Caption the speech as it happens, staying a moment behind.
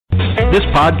This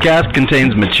podcast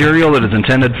contains material that is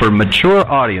intended for mature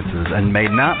audiences and may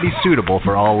not be suitable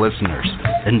for all listeners.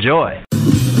 Enjoy.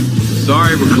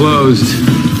 Sorry, we're closed.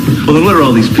 Well, then what are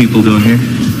all these people doing here?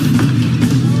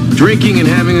 Drinking and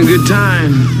having a good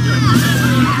time.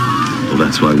 Well,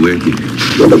 that's why we're here.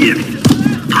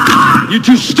 You're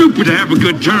too stupid to have a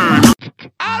good time.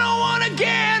 I don't want to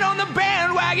get on the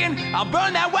bandwagon. I'll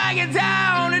burn that wagon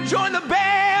down and join the band.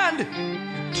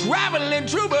 Traveling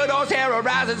troubadours,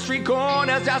 terrorizing street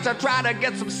corners just to try to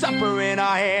get some supper in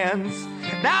our hands.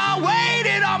 Now I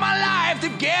waited all my life to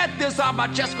get this off my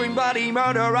chest, scream bloody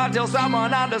murder until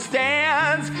someone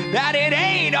understands that it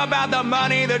ain't about the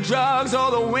money, the drugs,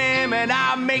 or the women.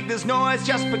 I make this noise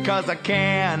just because I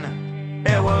can.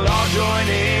 And we'll all join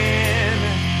in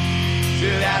to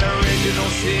that original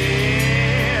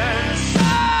sin.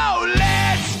 So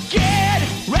let's get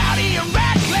rowdy and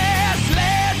reckless.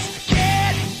 Let's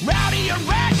get rowdy and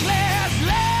reckless.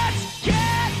 Let's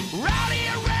get rowdy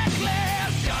and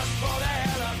reckless. Just for the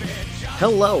hell of it.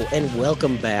 Hello and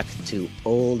welcome back to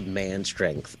Old Man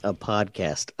Strength, a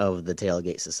podcast of the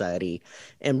Tailgate Society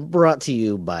and brought to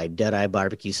you by Deadeye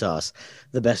Barbecue Sauce,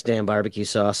 the best damn barbecue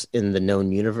sauce in the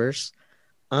known universe.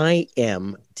 I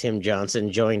am Tim Johnson,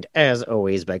 joined as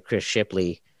always by Chris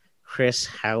Shipley. Chris,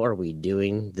 how are we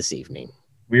doing this evening?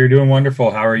 We are doing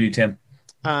wonderful. How are you, Tim?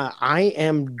 I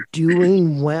am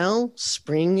doing well.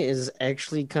 Spring is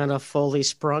actually kind of fully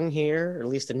sprung here, at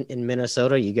least in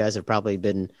Minnesota. You guys have probably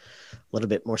been a little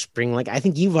bit more spring-like. I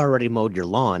think you've already mowed your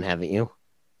lawn, haven't you?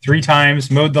 3 times,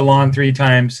 mowed the lawn 3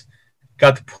 times,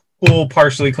 got the pool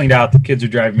partially cleaned out. The kids are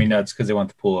driving me nuts because they want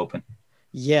the pool open.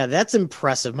 Yeah, that's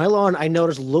impressive. My lawn, I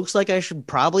noticed, looks like I should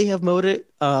probably have mowed it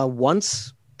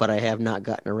once, but I have not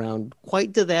gotten around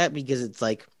quite to that because it's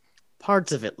like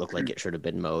parts of it look like it should have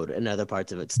been mowed and other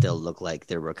parts of it still look like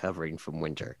they're recovering from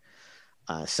winter.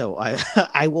 So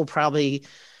I will probably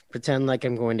pretend like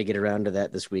I'm going to get around to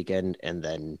that this weekend and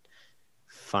then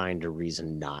find a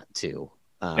reason not to.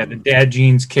 Yeah, the dad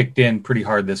genes kicked in pretty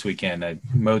hard this weekend. I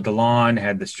mowed the lawn,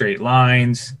 had the straight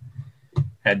lines,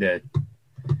 had to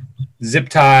zip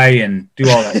tie and do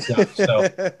all that stuff. So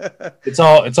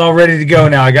it's all ready to go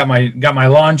now. I got my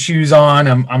lawn shoes on.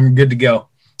 I'm good to go.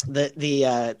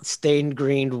 The stained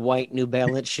green white New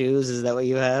Balance shoes, is that what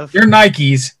you have? They're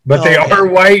Nikes, but they are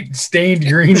white, stained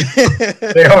green.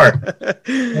 They are.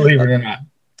 Believe it or not.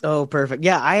 Oh, perfect.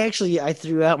 Yeah, I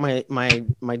threw out my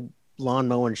lawn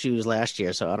mowing shoes last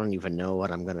year, so I don't even know what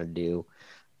I'm gonna do.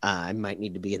 I might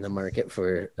need to be in the market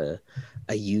for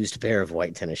a used pair of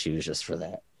white tennis shoes just for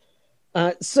that.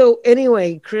 So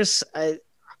anyway, Chris,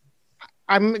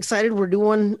 I'm excited. We're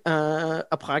doing a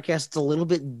podcast that's a little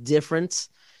bit different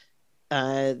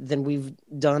than we've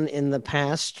done in the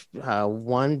past.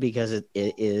 One, because it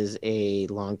is a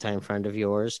longtime friend of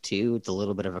yours. 2, it's a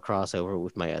little bit of a crossover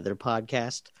with my other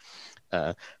podcast.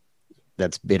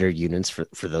 That's Bitter Units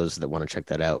for those that want to check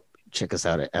that out. Check us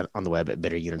out on the web at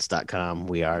bitterunits.com.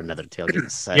 We are another Tailgate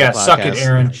Society podcast. Suck it,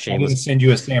 Aaron. I didn't send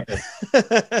you a sample.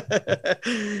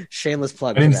 Shameless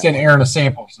plug. I didn't send Aaron a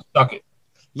sample, so suck it.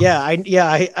 Yeah,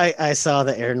 I saw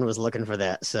that Aaron was looking for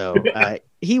that. So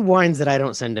he whines that I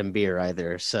don't send him beer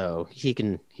either. So he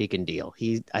can deal.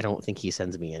 I don't think he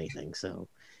sends me anything. So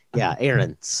yeah,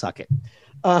 Aaron, suck it.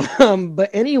 But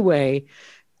anyway,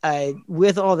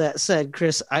 with all that said,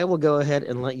 Chris, I will go ahead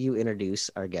and let you introduce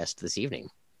our guest this evening.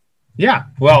 Yeah,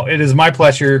 well, it is my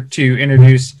pleasure to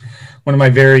introduce one of my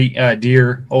very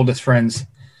dear oldest friends,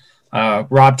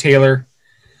 Rob Taylor.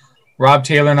 Rob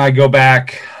Taylor and I go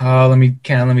back. Let me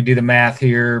do the math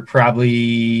here. Probably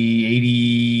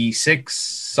 86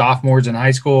 sophomores in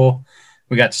high school.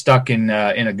 We got stuck in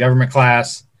a government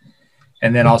class,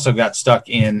 and then also got stuck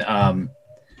in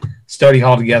study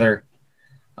hall together.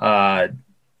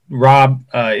 Rob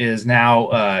is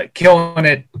now killing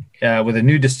it with a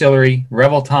new distillery,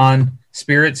 Revelton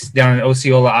Spirits, down in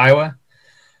Osceola, Iowa.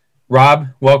 Rob,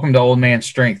 welcome to Old Man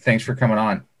Strength. Thanks for coming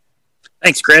on.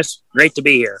 Thanks, Chris. Great to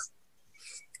be here.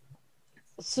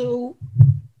 So,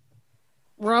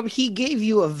 Rob, he gave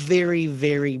you a very,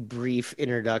 very brief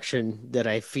introduction that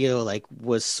I feel like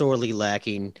was sorely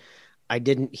lacking. I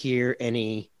didn't hear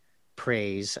any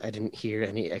praise. I didn't hear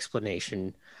any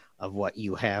explanation of what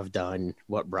you have done,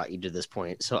 what brought you to this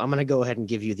point. So I'm going to go ahead and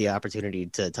give you the opportunity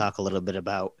to talk a little bit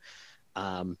about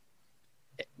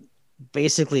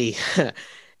basically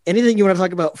anything you want to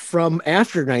talk about from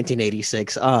after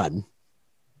 1986 on.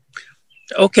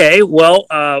 Okay, well,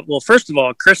 first of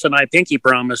all, Chris and I pinky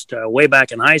promised way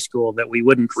back in high school that we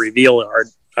wouldn't reveal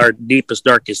our deepest,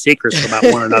 darkest secrets about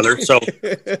one another. So,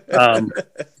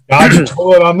 Dodge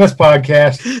told it on this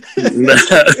podcast.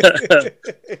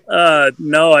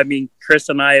 No, I mean, Chris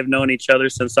and I have known each other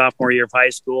since sophomore year of high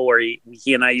school, where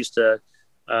he and I used to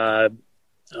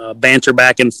banter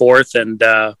back and forth and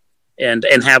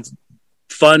have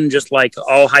fun, just like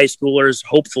all high schoolers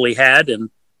hopefully had. And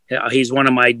he's one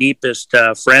of my deepest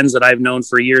friends that I've known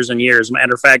for years and years.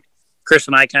 Matter of fact, Chris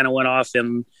and I kind of went off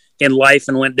in life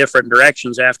and went different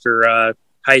directions after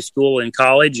high school and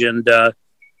college, and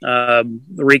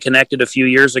reconnected a few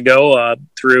years ago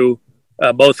through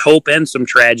both hope and some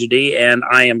tragedy. And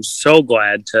I am so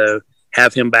glad to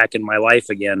have him back in my life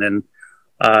again. And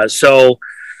so,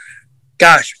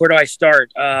 gosh, where do I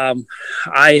start?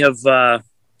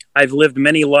 I've lived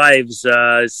many lives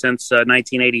since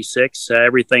 1986.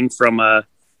 Everything from a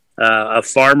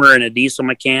farmer and a diesel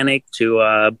mechanic to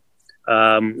a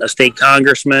state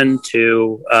congressman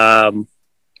to a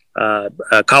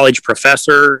college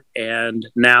professor, and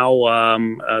now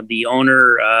the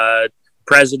owner,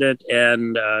 president,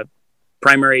 and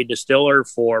primary distiller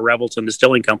for Revelton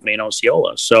Distilling Company in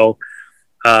Osceola. So,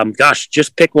 gosh,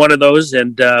 just pick one of those,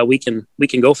 and we can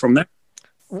go from there.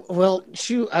 Well,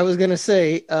 shoot, I was going to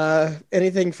say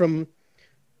anything from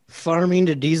farming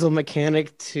to diesel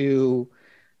mechanic to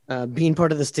being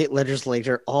part of the state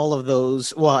legislature, all of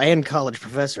those, and college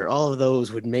professor, all of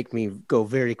those would make me go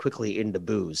very quickly into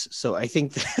booze. So I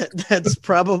think that's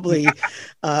probably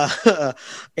a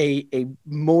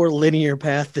more linear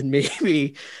path than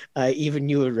maybe even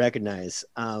you would recognize.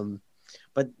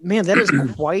 But man, that is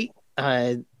quite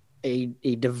a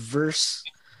diverse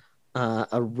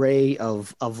array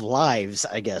of lives,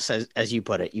 I guess, as you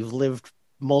put it. You've lived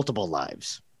multiple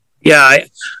lives. Yeah,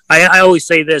 I always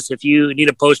say this: if you need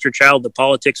a poster child, the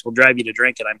politics will drive you to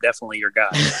drink, and I'm definitely your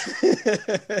guy.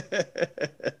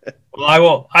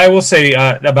 Well, I will say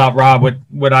about Rob,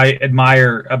 what I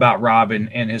admire about Rob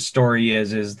and his story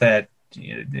is that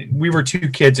we were two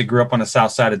kids that grew up on the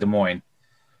south side of Des Moines,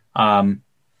 and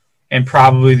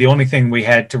probably the only thing we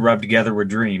had to rub together were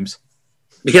dreams.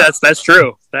 Yes, that's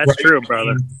true. That's true,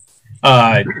 brother.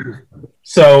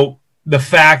 So the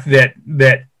fact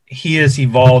that he has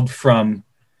evolved from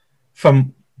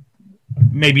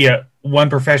maybe one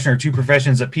profession or two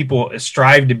professions that people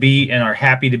strive to be and are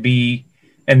happy to be,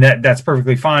 and that's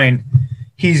perfectly fine.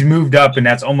 He's moved up, and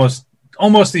that's almost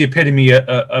the epitome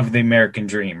of the American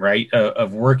dream, right?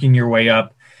 Of working your way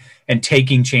up and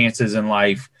taking chances in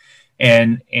life,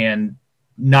 and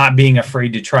not being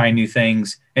afraid to try new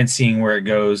things and seeing where it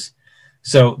goes.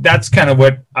 So that's kind of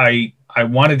what I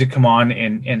wanted to come on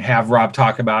and have Rob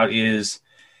talk about is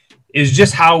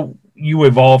just how you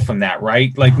evolved from that,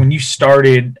 right? Like when you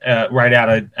started right out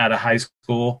of high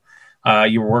school,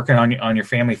 you were working on your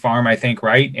family farm, I think,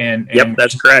 right? And yep,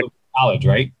 that's correct. College,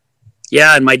 right?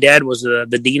 Yeah, and my dad was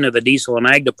the dean of the diesel and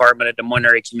ag department at Des Moines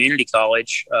Area Community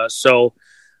College,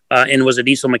 and was a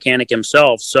diesel mechanic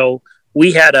himself. So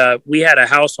we had a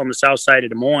house on the south side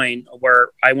of Des Moines where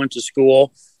I went to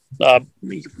school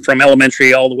from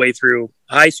elementary all the way through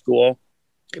high school.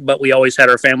 But we always had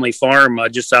our family farm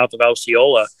just south of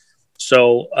Osceola.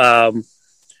 So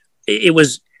it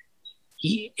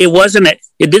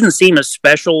didn't seem as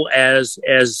special as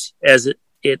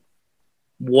it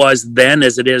was then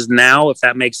as it is now, if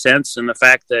that makes sense. And the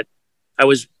fact that I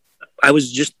was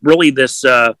just really this.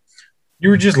 You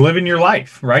were just living your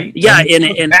life, right? Yeah,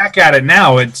 and back at it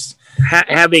now, it's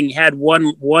having had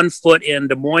one foot in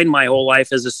Des Moines my whole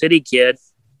life as a city kid,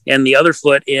 and the other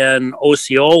foot in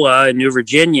Osceola in New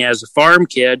Virginia as a farm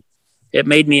kid. It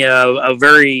made me a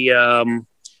very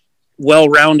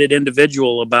well-rounded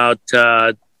individual about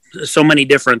so many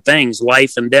different things,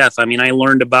 life and death. I mean, I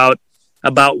learned about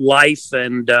life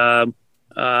and death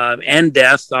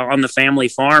on the family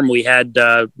farm. We had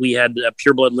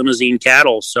pureblood Limousin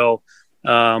cattle. So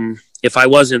if I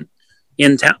wasn't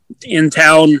in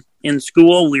town in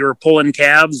school, we were pulling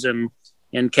calves and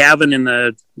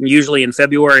calving usually in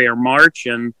February or March.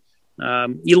 And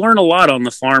you learn a lot on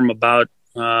the farm about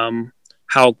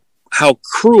how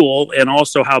cruel and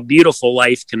also how beautiful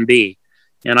life can be.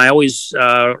 And I always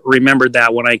remembered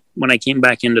that when I came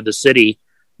back into the city,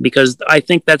 because I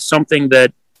think that's something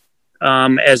that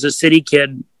as a city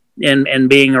kid and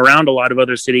being around a lot of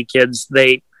other city kids,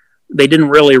 they didn't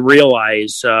really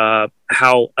realize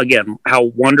how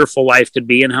wonderful life could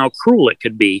be and how cruel it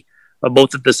could be,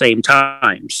 both at the same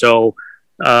time. So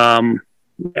I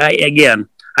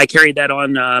carried that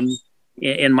on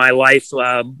in my life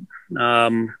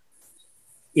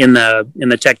in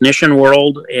the technician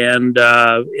world, and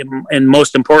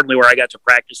most importantly, where I got to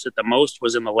practice it the most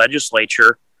was in the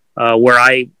legislature, where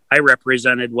I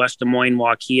represented West Des Moines,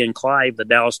 Waukee, and Clive, the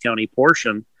Dallas County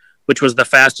portion, which was the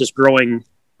fastest growing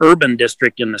urban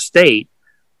district in the state.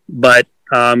 But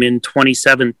in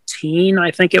 2017,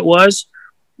 I think it was,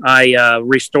 I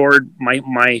restored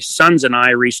my sons and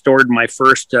I restored my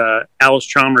first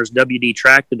Allis-Chalmers WD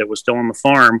tractor that was still on the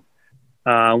farm.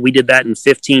 We did that in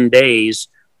 15 days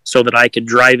so that I could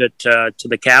drive it to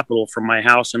the Capitol from my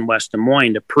house in West Des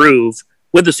Moines to prove,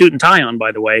 with the suit and tie on,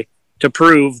 by the way, to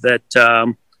prove that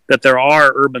that there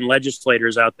are urban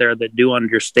legislators out there that do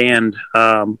understand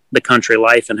the country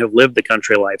life and have lived the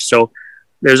country life. So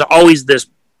there's always this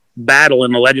battle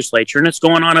in the legislature, and it's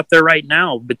going on up there right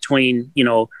now between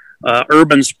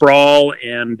urban sprawl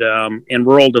and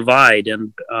rural divide,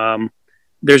 and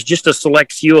there's just a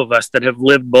select few of us that have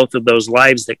lived both of those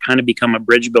lives that kind of become a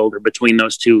bridge builder between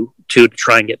those two to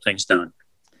try and get things done.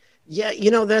 Yeah,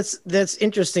 that's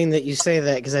interesting that you say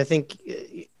that, because I think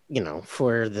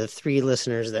for the 3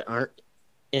 listeners that aren't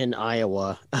in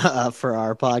Iowa for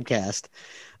our podcast,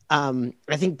 I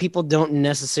think people don't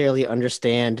necessarily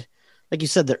understand, like you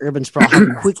said, the urban sprawl,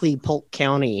 how quickly Polk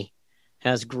County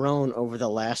has grown over the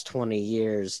last 20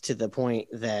 years to the point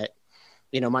that,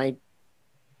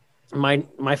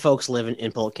 my folks live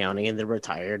in Polk County and they're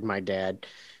retired. My dad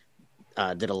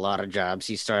did a lot of jobs.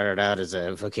 He started out as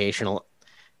a vocational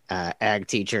ag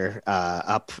teacher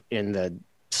up in the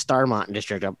Star Mountain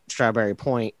district up Strawberry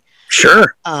Point.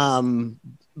 Sure.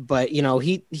 But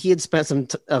he had spent some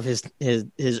of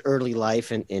his early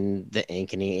life in the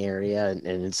Ankeny area and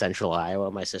in central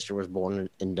Iowa. My sister was born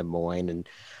in Des Moines, and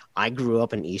I grew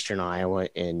up in eastern Iowa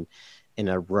in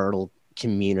a rural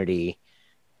community.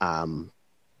 But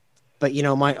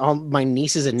my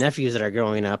nieces and nephews that are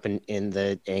growing up in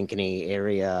the Ankeny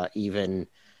area, even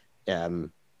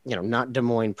not Des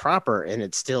Moines proper, and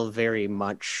it's still very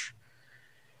much,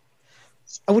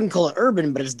 I wouldn't call it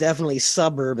urban, but it's definitely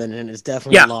suburban, and it's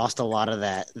definitely lost a lot of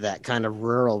that kind of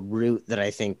rural root that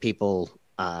I think people,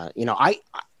 I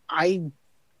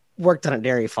worked on a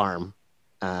dairy farm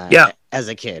as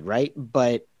a kid, right?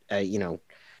 But,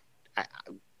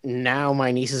 now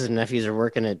my nieces and nephews are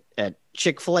working at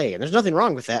Chick-fil-A, and there's nothing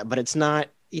wrong with that, but it's not,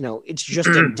 it's just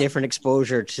a different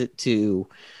exposure to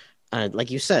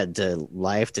like you said, to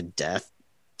life, to death,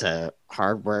 to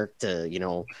hard work,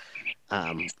 to,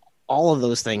 all of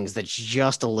those things that's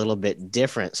just a little bit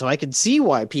different. So I could see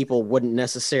why people wouldn't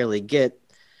necessarily get,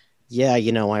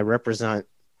 I represent,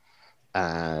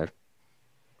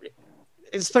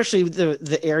 especially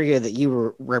the area that you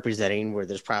were representing, where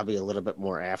there's probably a little bit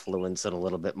more affluence and a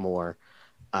little bit more,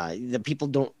 that people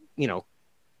don't,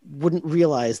 wouldn't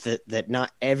realize that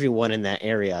not everyone in that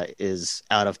area is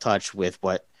out of touch with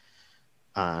what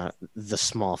the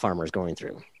small farmer is going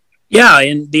through. Yeah,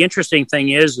 and the interesting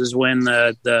thing is when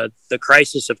the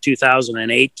crisis of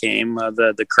 2008 came,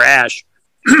 the crash.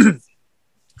 The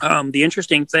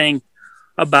interesting thing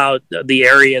about the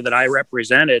area that I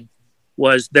represented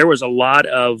was there was a lot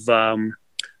of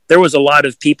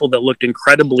people that looked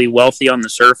incredibly wealthy on the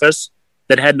surface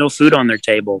that had no food on their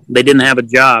table. They didn't have a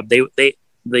job. The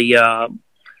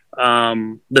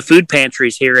food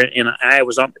pantries here in I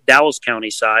was on the Dallas County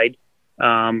side.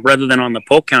 Rather than on the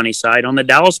Polk County side. On the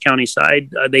Dallas County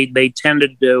side, they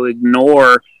tended to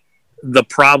ignore the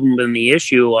problem and the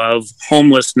issue of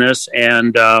homelessness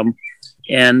and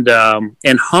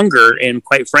hunger, and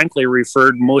quite frankly,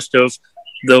 referred most of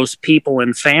those people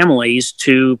and families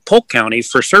to Polk County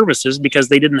for services because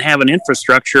they didn't have an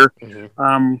infrastructure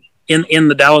in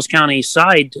the Dallas County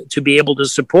side to be able to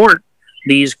support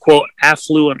these quote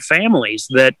affluent families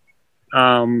that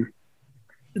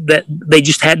they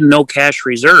just had no cash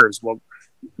reserves. Well,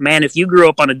 man, if you grew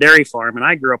up on a dairy farm and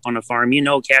I grew up on a farm,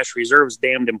 cash reserves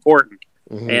damned important.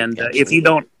 And if you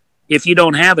don't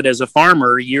have it as a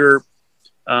farmer, you're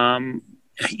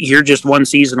just one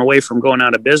season away from going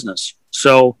out of business.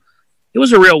 So it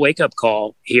was a real wake up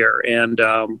call here. And,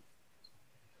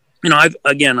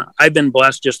 I've been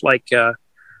blessed just like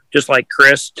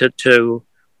Chris to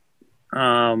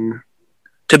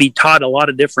be taught a lot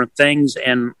of different things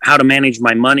and how to manage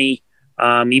my money,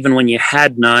 even when you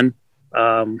had none.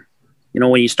 When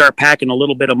you start packing a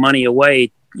little bit of money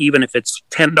away, even if it's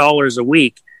 $10 a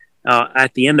week,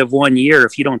 at the end of 1 year,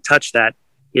 if you don't touch that,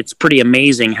 it's pretty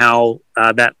amazing how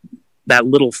that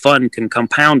little fund can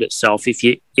compound itself if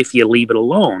you leave it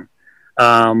alone.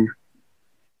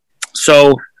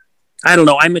 So I don't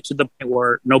know. I'm to the point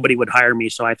where nobody would hire me,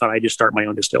 so I thought I'd just start my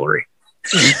own distillery.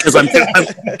 Because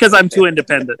I'm too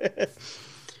independent.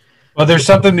 Well, there's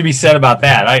something to be said about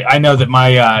that. I know that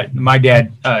my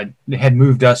dad had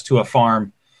moved us to a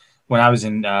farm when I was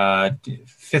in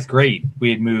fifth grade. We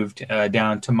had moved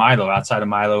down to Milo, outside of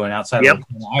Milo and outside of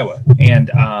Iowa. And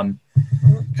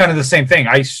kind of the same thing.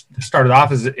 I started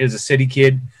off as a city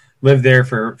kid, lived there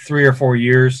for 3 or 4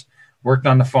 years, worked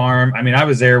on the farm. I mean, I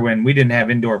was there when we didn't have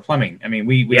indoor plumbing. I mean,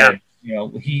 we had,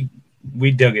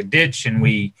 we dug a ditch and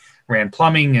we ran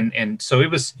plumbing. And so it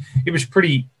was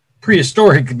pretty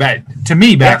prehistoric to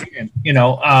me back then,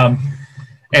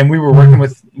 and we were working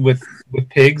with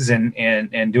pigs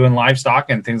and doing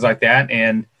livestock and things like that.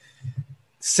 And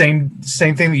same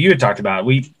thing that you had talked about.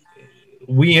 We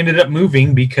ended up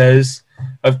moving because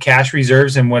of cash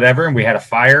reserves and whatever. And we had a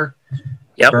fire,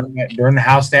 burn the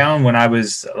house down when I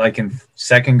was like in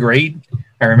second grade.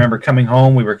 I remember coming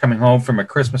home. We were coming home from a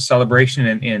Christmas celebration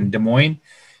in Des Moines,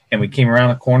 and we came around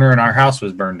the corner and our house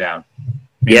was burned down.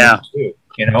 Dad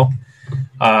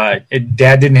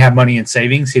didn't have money in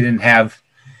savings. He didn't have,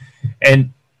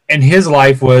 and his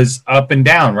life was up and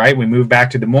down, right? We moved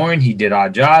back to Des Moines. He did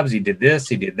odd jobs. He did this,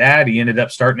 he did that. He ended up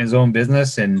starting his own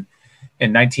business in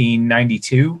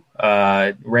 1992,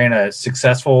 ran a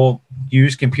successful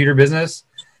used computer business,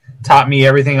 taught me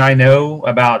everything I know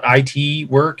about IT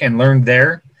work and learned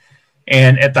there.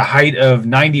 And at the height of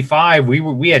 95,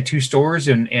 we had 2 stores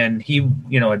and he,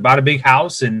 had bought a big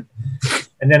house and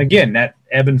then again, that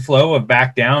ebb and flow of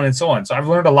back down and so on. So I've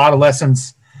learned a lot of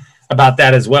lessons about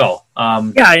that as well.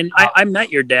 I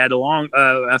met your dad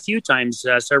a few times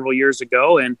several years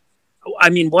ago. And I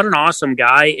mean, what an awesome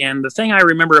guy. And the thing I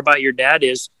remember about your dad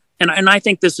is, and I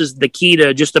think this is the key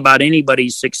to just about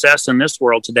anybody's success in this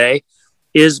world today,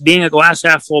 is being a glass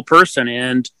half full person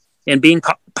and being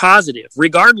positive,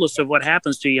 regardless of what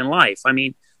happens to you in life. I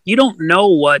mean, you don't know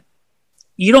what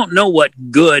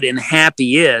good and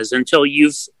happy is until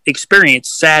you've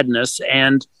experienced sadness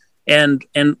and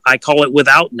I call it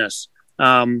withoutness.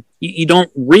 You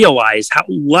don't realize how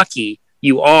lucky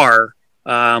you are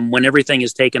when everything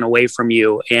is taken away from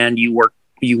you and you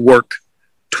work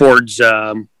towards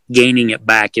gaining it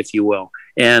back, if you will.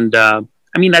 And I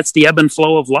mean, that's the ebb and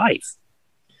flow of life.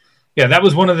 Yeah, that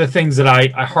was one of the things that I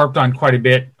harped on quite a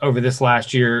bit over this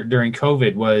last year during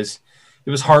COVID. It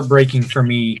was heartbreaking for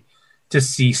me to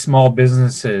see small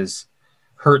businesses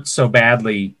hurt so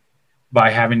badly by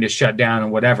having to shut down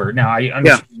and whatever. Now, I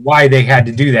understand why they had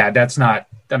to do that.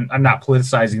 I'm not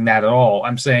politicizing that at all.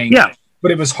 I'm saying,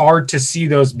 but it was hard to see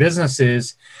those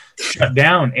businesses shut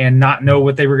down and not know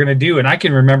what they were going to do. And I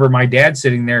can remember my dad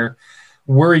sitting there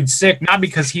worried sick, not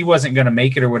because he wasn't going to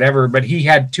make it or whatever, but he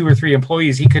had 2 or 3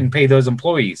 employees. He couldn't pay those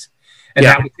employees. And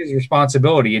that was his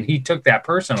responsibility. And he took that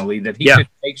personally, that he could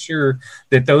make sure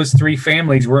that those 3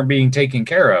 families weren't being taken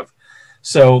care of.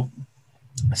 So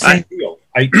same deal.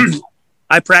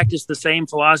 I practice the same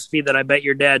philosophy that I bet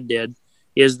your dad did,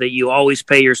 is that you always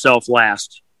pay yourself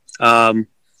last.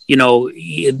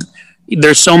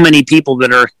 There's so many people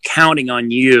that are counting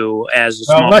on you as a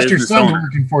small unless business your son's owner.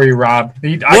 working for you, Rob.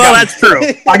 That's true.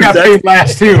 I got paid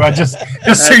last too. I just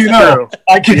so you know,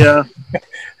 I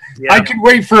can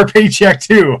wait for a paycheck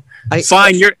too.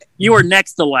 Fine, you were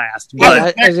next to last.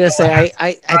 But I was gonna say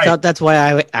I thought that's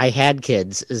why I had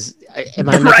kids. Am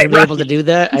I not gonna be able to do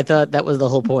that? I thought that was the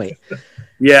whole point.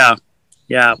 Yeah.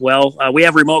 Well, we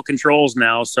have remote controls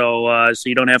now, so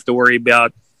you don't have to worry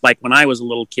about. Like when I was a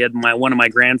little kid, one of my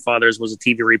grandfathers was a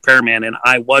TV repairman, and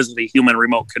I was the human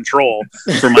remote control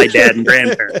for my dad and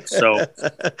grandparents. So,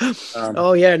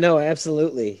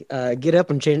 absolutely. Get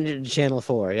up and change it to Channel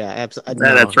 4. Yeah, absolutely.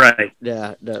 That's right.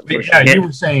 Yeah, you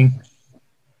were saying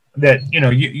that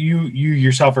you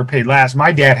yourself are paid last.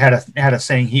 My dad had a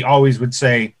saying. He always would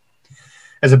say,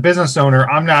 as a business owner,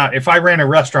 if I ran a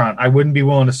restaurant, I wouldn't be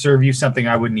willing to serve you something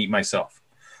I wouldn't eat myself.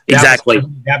 Exactly.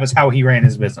 That was how he ran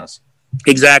his business.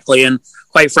 Exactly. And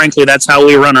quite frankly, that's how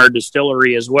we run our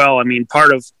distillery as well. I mean,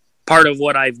 part of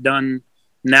what I've done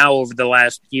now over the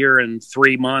last year and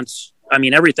 3 months, I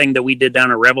mean, everything that we did down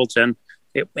at Revelton,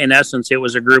 in essence, it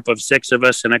was a group of 6 of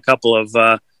us and a couple of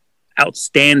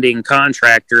outstanding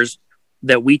contractors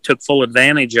that we took full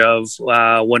advantage of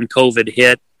when COVID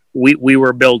hit. We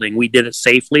were building. We did it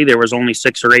safely. There was only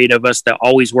 6 or 8 of us that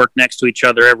always worked next to each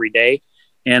other every day.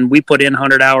 And we put in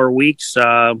 100-hour weeks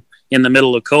in the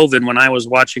middle of COVID, when I was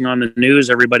watching on the news,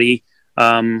 everybody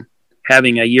having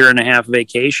a 1.5 year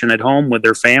vacation at home with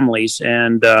their families.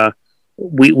 And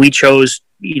we chose,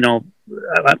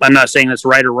 I'm not saying that's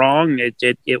right or wrong.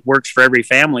 It works for every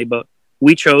family, but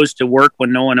we chose to work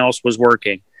when no one else was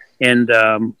working. And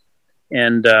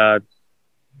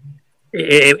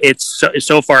it's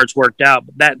so far it's worked out.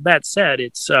 But that said,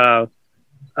 it's,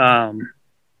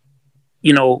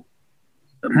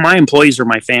 my employees are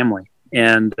my family,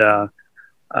 and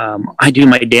I do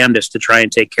my damnedest to try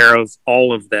and take care of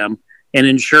all of them and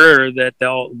ensure that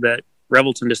that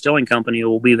Revelton Distilling Company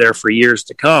will be there for years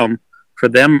to come for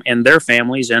them and their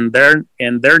families and their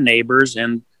neighbors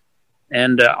and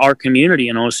our community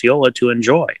in Osceola to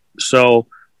enjoy. So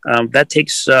that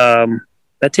takes a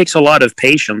lot of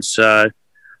patience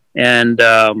and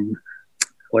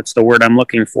what's the word I'm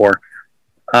looking for?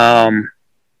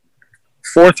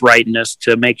 Forthrightness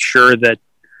to make sure that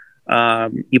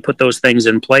you put those things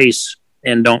in place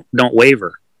and don't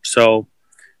waver. So,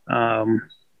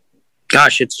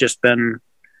 gosh, it's just been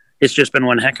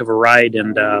one heck of a ride,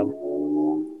 and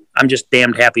I'm just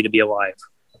damned happy to be alive.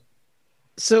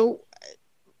 So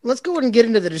let's go ahead and get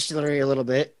into the distillery a little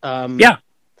bit. Yeah.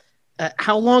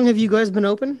 How long have you guys been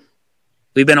open?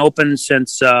 We've been open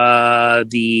since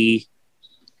the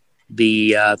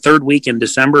third week in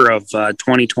December of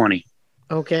 2020.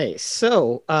 Okay,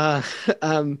 so I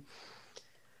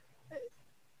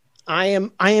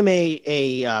am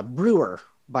a brewer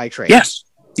by trade. Yes.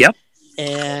 Yep.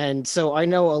 And so I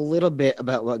know a little bit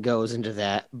about what goes into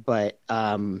that, but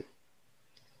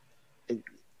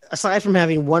aside from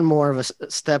having one more of a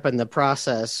step in the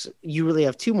process, you really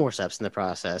have two more steps in the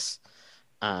process.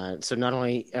 So not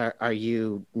only are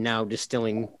you now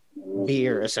distilling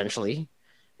beer, essentially.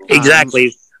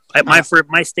 Exactly. My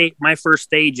first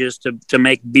stage is to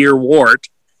make beer wort,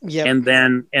 yep. and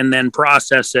then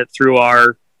process it through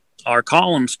our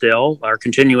column still, our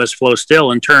continuous flow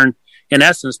still, and in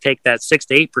essence, take that 6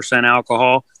 to 8%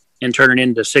 alcohol and turn it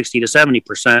into 60 to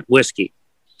 70% whiskey.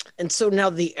 And so now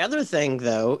the other thing,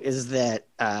 though, is that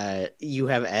you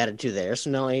have added to there.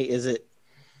 So not only is it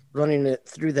running it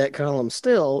through that column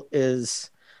still, is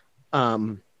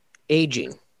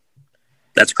aging.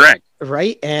 That's correct.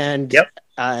 Right? And yep.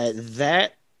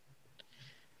 That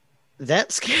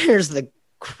scares the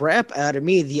crap out of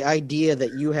me. The idea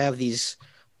that you have these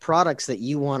products that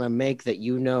you want to make that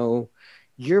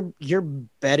you're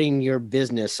betting your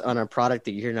business on a product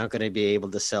that you're not going to be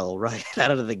able to sell right out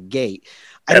of the gate.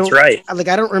 That's right.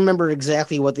 I don't remember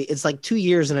exactly it's like 2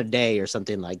 years and a day or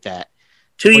something like that.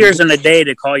 2 years and a day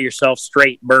to call yourself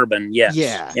straight bourbon. Yes.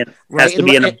 Yeah. It has to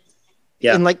be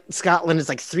yeah. In like Scotland, it's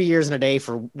like 3 years and a day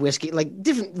for whiskey, like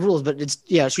different rules, but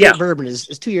straight bourbon is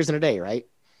 2 years and a day, right?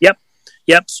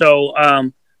 Yep. So,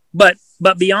 but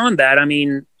beyond that, I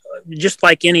mean, just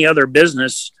like any other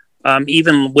business,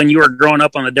 even when you were growing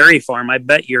up on the dairy farm, I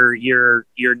bet your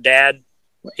dad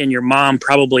and your mom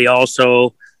probably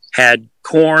also had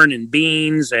corn and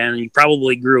beans, and you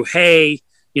probably grew hay,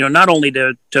 not only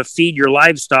to feed your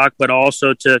livestock, but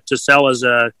also to sell as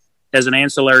an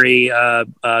ancillary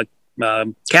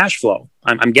cash flow.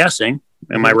 I'm guessing.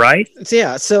 Am I right?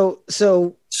 Yeah. So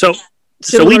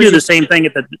we do the same thing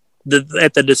at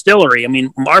the distillery. I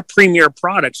mean, our premier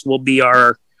products will be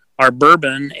our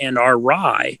bourbon and our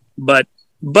rye, but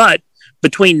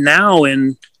between now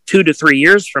and 2 to 3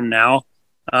 years from now,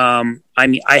 I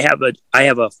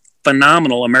have a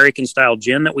phenomenal American style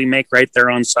gin that we make right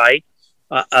there on site.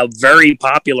 A very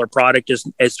popular product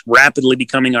is rapidly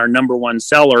becoming our number one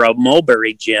seller of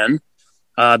mulberry gin.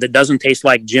 That doesn't taste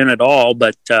like gin at all,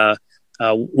 but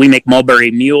we make mulberry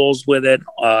mules with it,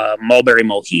 mulberry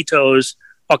mojitos,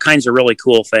 all kinds of really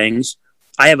cool things.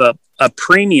 I have a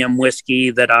premium whiskey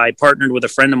that I partnered with a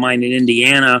friend of mine in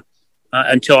Indiana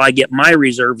until I get my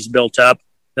reserves built up,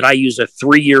 that I use a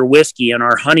 3-year whiskey in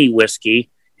our honey whiskey.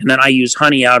 And then I use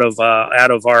honey out of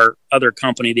our other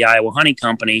company, the Iowa Honey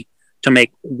Company, to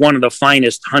make one of the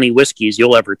finest honey whiskeys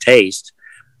you'll ever taste.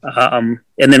 And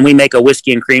then we make a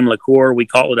whiskey and cream liqueur. We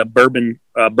call it a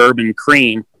bourbon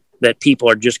cream that people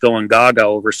are just going gaga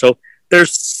over. So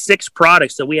there's 6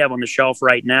 products that we have on the shelf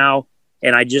right now.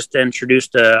 And I just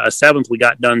introduced a 7th we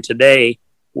got done today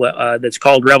that's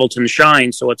called Revelton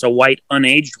Shine. So it's a white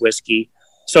unaged whiskey.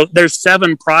 So there's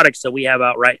 7 products that we have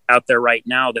out there right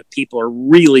now that people are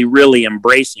really, really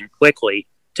embracing quickly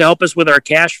to help us with our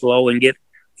cash flow and get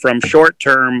from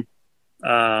short-term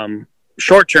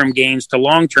gains to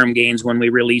long-term gains when we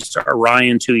release our rye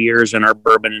in 2 years and our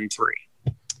bourbon in 3.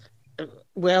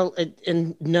 Well,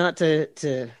 and not to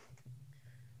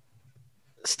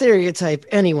stereotype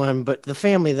anyone, but the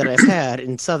family that I've had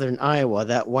in Southern Iowa,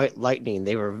 that White Lightning,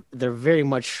 they're very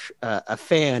much a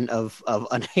fan of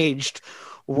unaged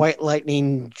White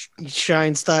Lightning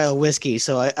Shine style whiskey.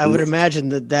 So I would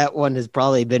imagine that one has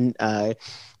probably been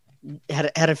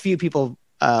had a few people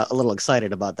a little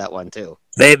excited about that one too.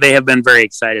 They have been very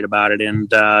excited about it, and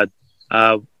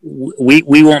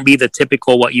we won't be the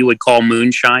typical what you would call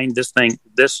moonshine. This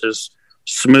is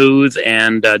smooth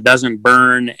and doesn't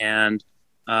burn, and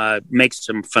makes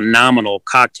some phenomenal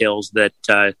cocktails that,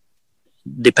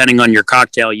 depending on your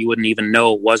cocktail, you wouldn't even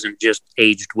know it wasn't just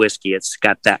aged whiskey. It's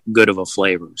got that good of a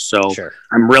flavor. So Sure.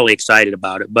 I'm really excited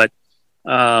about it. But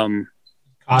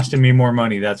Costing me more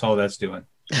money. That's all that's doing.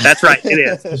 that's right. It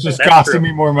is. It's just That's costing true.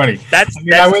 me more money. That's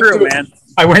went true, through- man.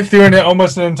 I went through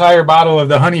almost an entire bottle of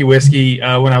the honey whiskey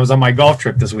when I was on my golf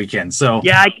trip this weekend. So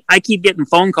Yeah, I keep getting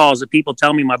phone calls that people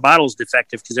tell me my bottle's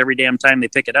defective because every damn time they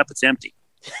pick it up, it's empty.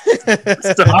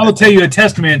 So I will tell you a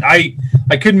testament. I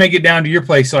couldn't make it down to your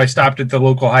place, so I stopped at the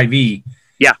local Hy-Vee.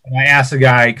 Yeah. And I asked the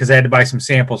guy, because I had to buy some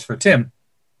samples for Tim.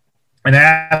 And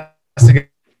I asked the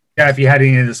guy if he had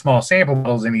any of the small sample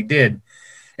bottles, and he did.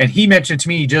 And he mentioned to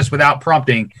me, just without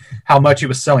prompting, how much it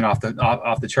was selling off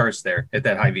the charts there at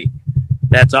that Hy-Vee.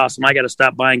 That's awesome. I got to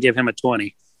stop by and give him a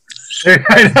 20.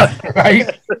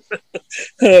 Right?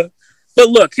 But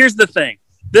look, here's the thing.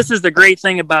 This is the great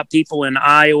thing about people in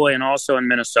Iowa and also in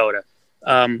Minnesota.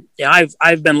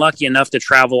 I've been lucky enough to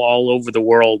travel all over the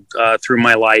world through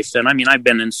my life. And I mean, I've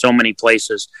been in so many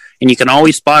places, and you can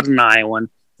always spot an Iowan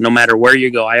no matter where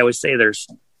you go. I always say there's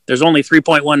only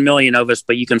 3.1 million of us,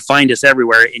 but you can find us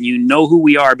everywhere, and you know who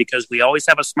we are because we always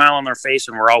have a smile on our face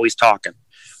and we're always talking.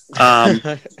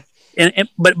 But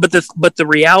the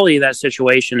reality of that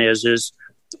situation is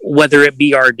whether it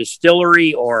be our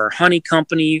distillery or honey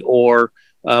company or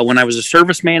when I was a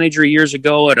service manager years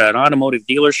ago at an automotive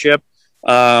dealership,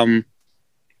 the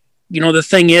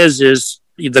thing is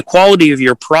the quality of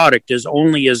your product is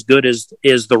only as good as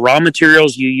the raw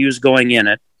materials you use going in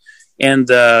it, and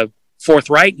the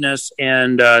forthrightness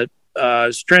and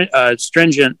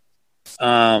stringent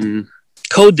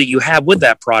code that you have with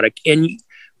that product. And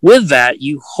with that,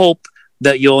 you hope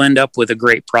that you'll end up with a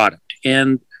great product.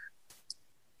 And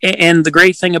the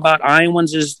great thing about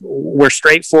Iowans is we're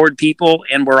straightforward people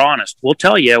and we're honest. We'll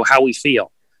tell you how we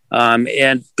feel.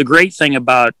 And the great thing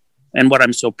about, and what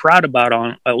I'm so proud about,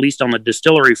 on at least on the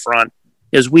distillery front,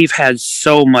 is we've had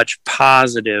so much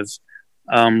positive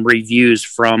reviews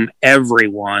from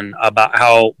everyone about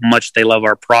how much they love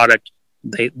our product.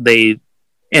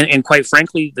 And quite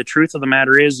frankly, the truth of the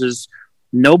matter is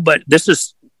nobody.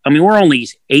 We're only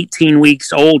 18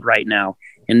 weeks old right now,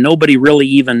 and nobody really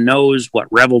even knows what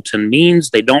Revelton means.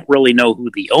 They don't really know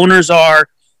who the owners are.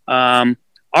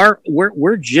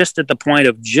 We're just at the point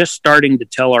of just starting to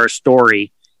tell our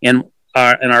story, and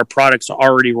our products are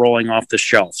already rolling off the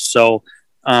shelf. So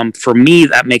for me,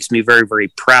 that makes me very, very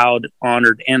proud,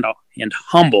 honored, and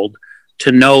humbled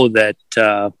to know that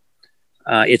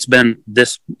it's been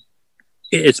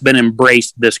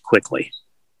embraced this quickly.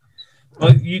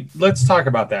 Well, let's talk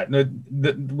about that.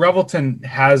 The Revelton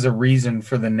has a reason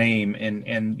for the name,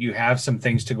 and you have some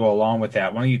things to go along with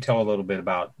that. Why don't you tell a little bit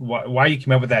about why you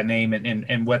came up with that name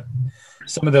and what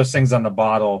some of those things on the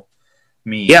bottle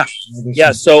mean? Yeah.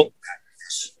 So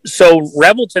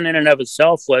Revelton in and of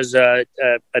itself was a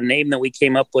name that we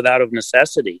came up with out of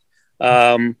necessity.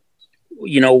 We're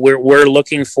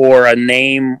looking for a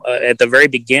name at the very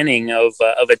beginning of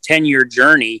a 10-year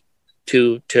journey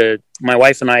to my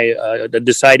wife and I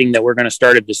deciding that we're going to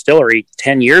start a distillery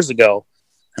 10 years ago.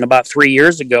 And about 3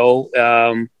 years ago,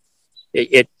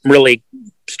 it really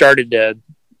started to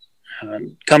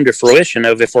come to fruition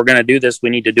of, if we're going to do this, we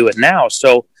need to do it now.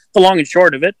 So the long and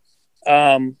short of it,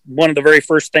 one of the very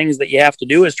first things that you have to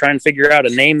do is try and figure out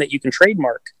a name that you can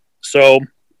trademark. So,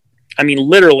 I mean,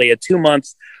 literally a 2-month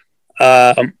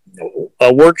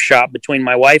a workshop between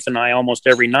my wife and I almost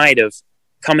every night of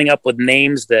coming up with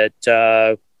names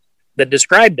that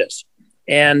described us.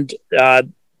 And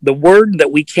the word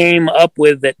that we came up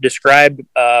with that described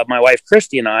my wife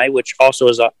Christy and I, which also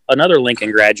is another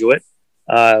Lincoln graduate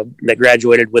that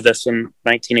graduated with us in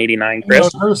 1989. Chris,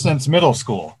 I've known her since middle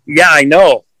school. Yeah, I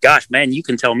know. Gosh, man, you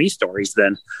can tell me stories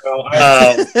then.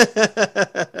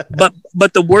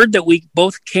 But the word that we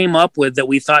both came up with that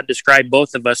we thought described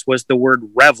both of us was the word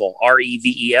revel,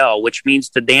 R-E-V-E-L, which means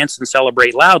to dance and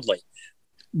celebrate loudly.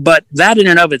 But that in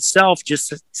and of itself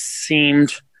just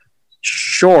seemed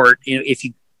short. If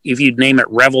you'd name it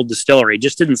Revel Distillery, it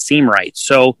just didn't seem right.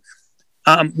 So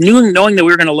knowing that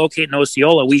we were going to locate in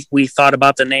Osceola, we thought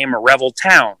about the name Revel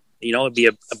Town. It'd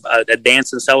be a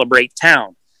dance and celebrate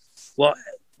town. Well,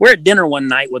 we're at dinner one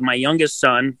night with my youngest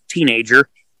son, teenager,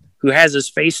 who has his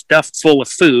face stuffed full of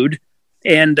food.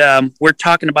 And we're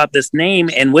talking about this name.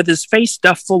 And with his face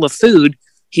stuffed full of food,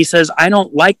 he says, I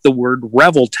don't like the word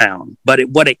Reveltown. But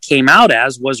what it came out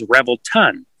as was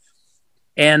Revelton.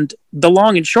 And the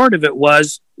long and short of it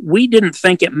was, we didn't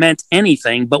think it meant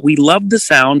anything, but we loved the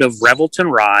sound of Revelton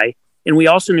Rye. And we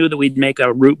also knew that we'd make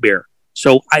a root beer.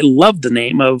 So I loved the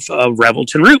name of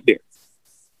Revelton Root Beer.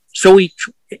 So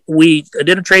we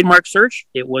did a trademark search.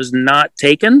 It was not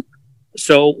taken.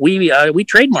 So we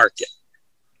trademarked it.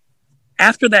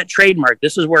 After that trademark,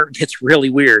 this is where it gets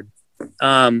really weird.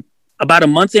 About a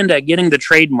month into getting the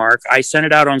trademark, I sent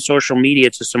it out on social media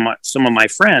to some of my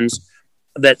friends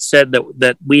that said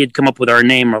that we had come up with our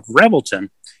name of Revelton.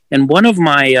 And one of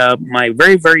my my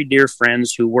very, very dear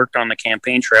friends who worked on the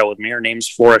campaign trail with me, her name's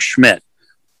Flora Schmidt.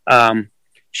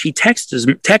 She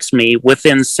texts me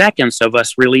within seconds of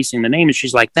us releasing the name, and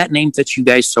she's like, "That name fits you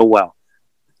guys so well."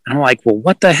 And I'm like, "Well,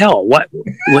 what the hell? What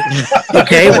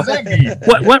okay, what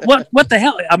the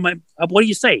hell? I'm like, what do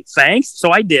you say? Thanks."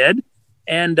 So I did,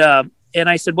 and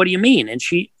I said, "What do you mean?" And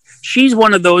she's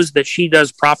one of those that she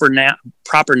does proper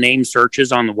name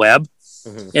searches on the web.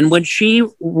 Mm-hmm. And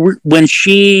when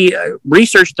she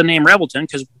researched the name Revelton,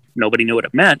 because nobody knew what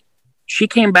it meant, she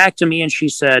came back to me and she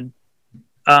said,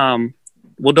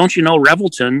 "Well, don't you know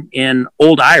Revelton in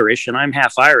Old Irish, and I'm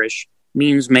half Irish,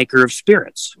 means maker of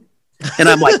spirits?" And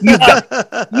I'm like,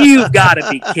 "You've got to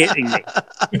be kidding me!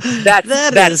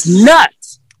 That's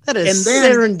nuts! That is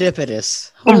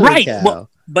serendipitous." Right. Well,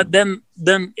 but then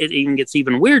it even gets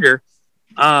even weirder.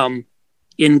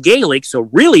 In Gaelic, so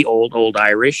really old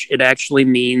Irish, it actually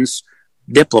means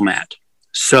diplomat.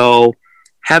 So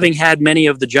having had many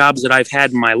of the jobs that I've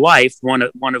had in my life, one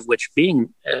of which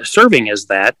being serving as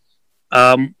that,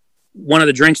 one of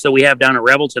the drinks that we have down at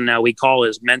Revelton now we call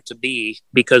is Meant to Be,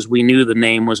 because we knew the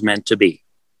name was meant to be.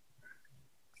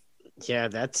 Yeah,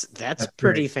 that's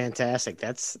pretty fantastic.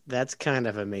 That's kind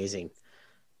of amazing.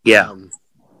 Yeah.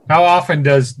 How often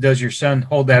does your son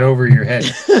hold that over your head?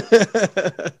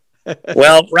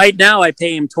 Well, right now I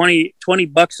pay him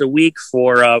 $20 a week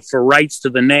for rights to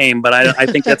the name, but I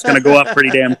think that's going to go up pretty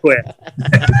damn quick.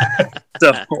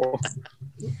 So,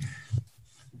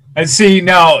 and see,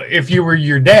 now if you were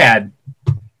your dad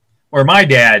or my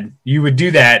dad, you would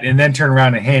do that and then turn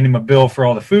around and hand him a bill for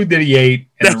all the food that he ate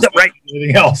and right.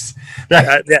 Everything else.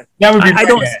 That would be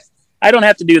I don't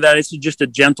have to do that. It's just a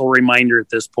gentle reminder at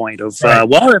this point of,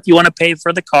 well, if you want to pay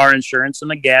for the car insurance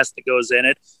and the gas that goes in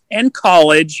it and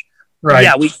college. Right.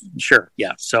 Yeah, sure.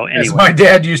 Yeah. So anyway. As my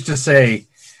dad used to say,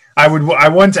 I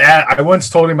once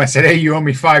told him, I said, "Hey, you owe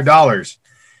me $5."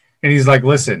 And he's like,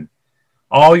 "Listen,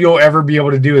 all you'll ever be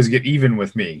able to do is get even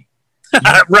with me."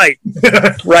 Right.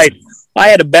 Right. I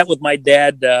had a bet with my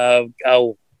dad.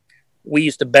 We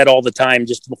used to bet all the time,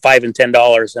 just $5 and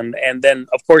 $10. And then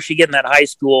of course you get in that high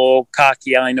school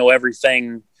cocky, I know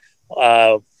everything,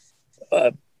 part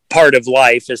of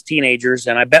life as teenagers.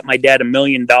 And I bet my dad $1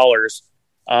 million,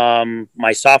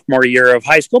 my sophomore year of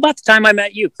high school, about the time I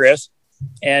met you, Chris.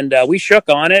 And we shook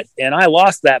on it, and I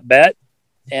lost that bet,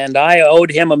 and I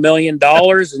owed him $1 million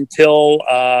until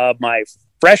my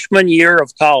freshman year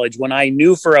of college, when I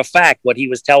knew for a fact what he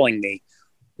was telling me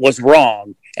was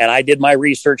wrong. And I did my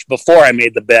research before I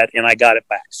made the bet, and I got it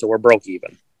back. So we're broke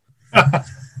even.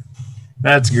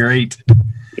 That's great.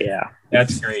 Yeah.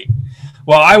 That's great.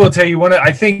 Well, I will tell you,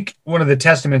 I think one of the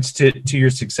testaments to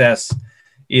your success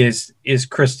is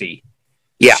Christy.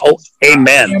 Yeah. Oh,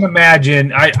 amen. I can't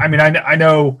imagine. I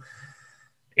know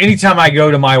anytime I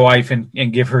go to my wife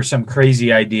and give her some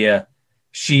crazy idea,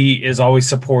 she is always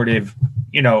supportive,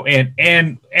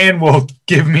 and will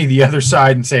give me the other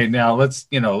side and say, "Now let's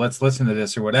listen to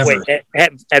this," or whatever. Wait,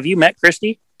 have you met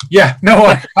Christy? Yeah,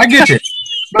 no, I get you.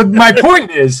 But my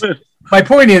point is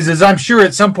I'm sure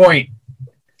at some point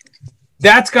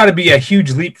that's got to be a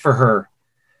huge leap for her,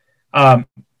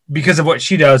 because of what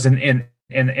she does, and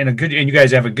you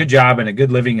guys have a good job and a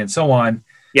good living and so on.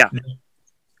 Yeah.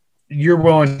 You're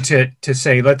willing to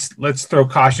say, let's throw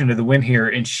caution to the wind here.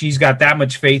 And she's got that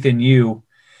much faith in you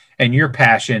and your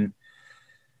passion.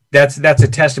 That's a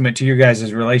testament to your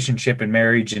guys' relationship and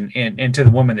marriage and to the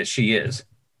woman that she is.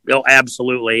 Oh,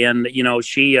 absolutely. And,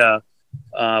 she,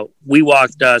 we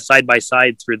walked side by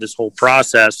side through this whole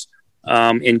process,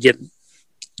 and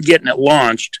getting it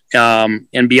launched.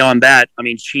 And beyond that,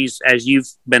 she's, as you've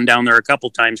been down there a couple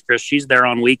times, Chris, she's there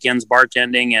on weekends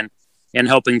bartending and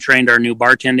helping train our new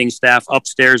bartending staff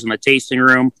upstairs in the tasting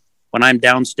room when I'm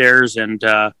downstairs and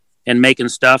making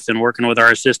stuff and working with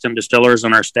our assistant distillers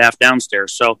and our staff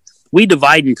downstairs. So we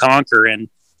divide and conquer. And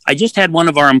I just had one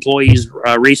of our employees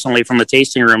recently from the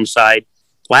tasting room side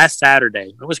last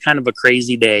Saturday. It was kind of a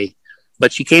crazy day,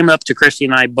 but she came up to Christy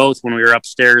and I both when we were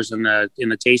upstairs in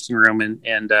the tasting room,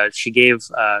 and she gave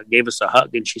us a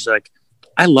hug, and she's like,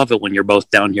 "I love it when you're both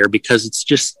down here, because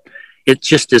it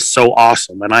just is so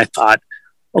awesome." And I thought,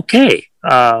 okay,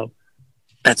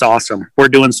 that's awesome. We're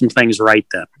doing some things right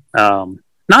then.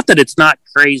 Not that it's not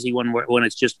crazy when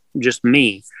it's just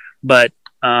me, but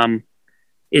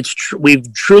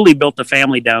we've truly built a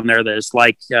family down there that is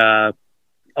like,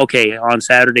 okay, on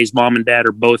Saturdays, mom and dad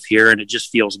are both here, and it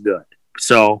just feels good.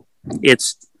 So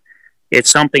it's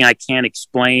something I can't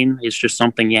explain. It's just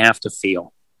something you have to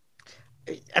feel.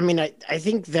 I mean, I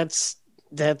think that's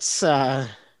just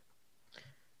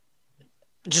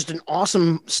an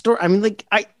awesome story. I mean, like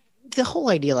the whole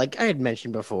idea, like I had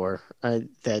mentioned before,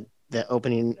 that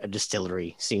opening a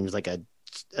distillery seems like a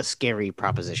scary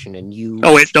proposition, and you.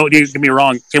 Oh, don't get me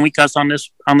wrong. Can we cuss on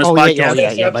this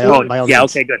podcast? Yeah. By all means.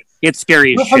 Okay, good. It's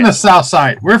scary. We're from the South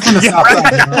Side. We're from the South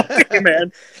Side, okay,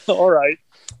 man. All right.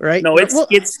 Right. No,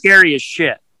 it's scary as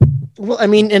shit. Well, I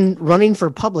mean, and running for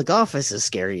public office is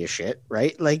scary as shit,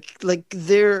 right? Like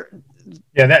they're.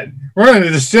 Yeah, that running a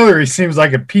distillery seems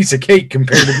like a piece of cake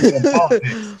compared to being in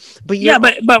politics.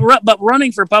 But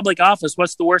running for public office,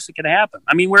 what's the worst that can happen?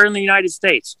 I mean, we're in the United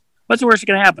States. What's the worst that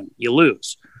can happen? You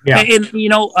lose. Yeah. And you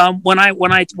know, when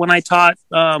I taught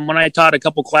a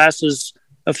couple classes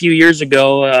a few years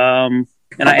ago, and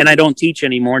I don't teach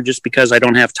anymore just because I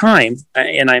don't have time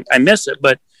and I miss it.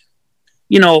 But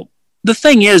you know, the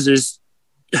thing is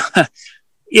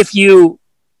if you,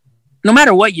 no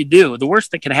matter what you do, the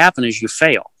worst that can happen is you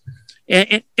fail.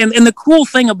 And the cool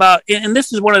thing about, and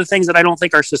this is one of the things that I don't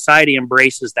think our society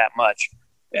embraces that much.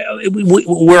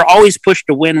 We're always pushed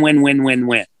to win.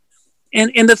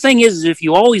 And the thing is, if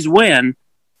you always win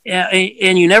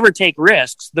and you never take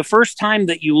risks, the first time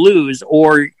that you lose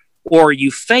or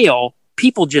you fail,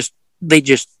 people just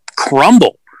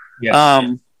crumble.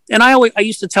 Yes. And I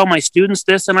used to tell my students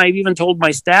this, and I've even told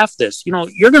my staff this, you know,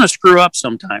 you're going to screw up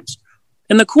sometimes.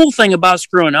 And the cool thing about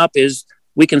screwing up is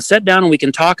we can sit down and we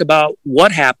can talk about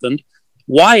what happened,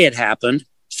 why it happened,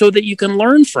 so that you can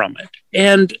learn from it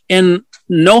and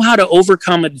know how to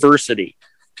overcome adversity.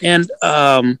 And,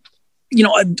 you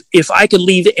know, if I could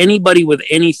leave anybody with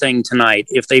anything tonight,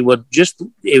 if they would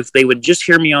just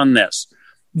hear me on this,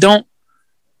 don't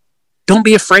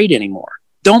be afraid anymore.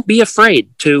 Don't be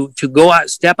afraid to go out,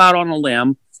 step out on a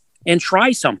limb and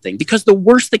try something, because the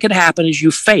worst that could happen is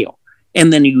you fail.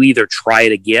 And then you either try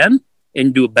it again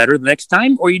and do it better the next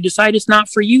time, or you decide it's not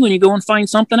for you and you go and find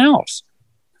something else.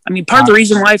 I mean, part of the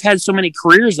reason why I've had so many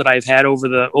careers that I've had over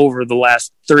the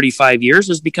last 35 years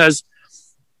is because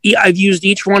I've used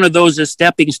each one of those as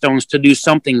stepping stones to do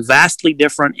something vastly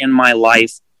different in my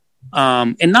life.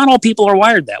 And not all people are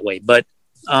wired that way, but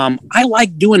I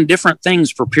like doing different things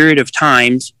for a period of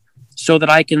times so that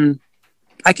I can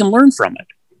learn from it.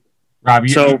 Rob,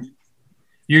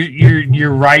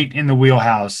 you're right in the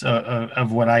wheelhouse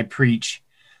of what I preach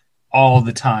all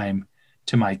the time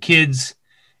to my kids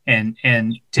and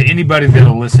to anybody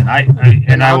that'll listen. I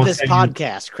will this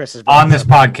podcast, Chris is on this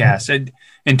podcast.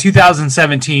 In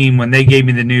 2017, when they gave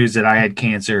me the news that I had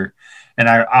cancer, and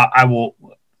I will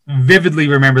vividly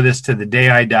remember this to the day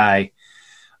I die.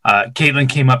 Caitlin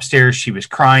came upstairs. She was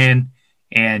crying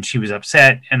and she was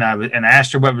upset. And I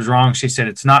asked her what was wrong. She said,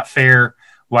 "It's not fair.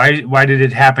 Why did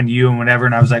it happen to you?" And whatever.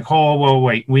 And I was like, "Oh, well,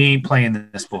 wait, we ain't playing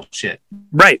this bullshit."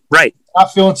 Right. We're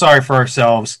not feeling sorry for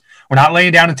ourselves. We're not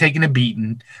laying down and taking a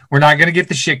beating. We're not going to get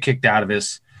the shit kicked out of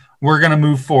us. We're going to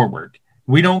move forward.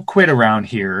 We don't quit around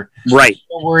here. Right.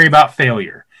 Don't worry about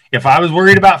failure. If I was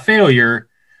worried about failure,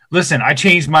 listen, I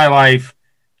changed my life.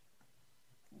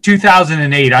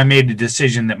 2008, I made the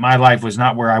decision that my life was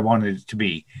not where I wanted it to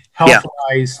be.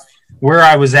 Health-wise, where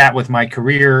I was at with my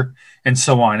career, and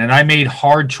so on. And I made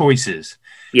hard choices.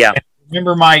 Yeah.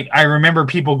 I remember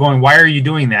people going, "Why are you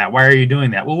doing that? Why are you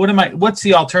doing that?" Well, what's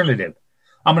the alternative?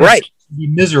 I'm going to be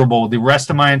miserable the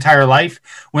rest of my entire life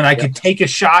when I could take a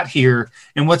shot here,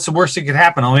 and what's the worst that could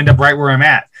happen? I'll end up right where I'm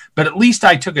at. But at least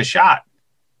I took a shot.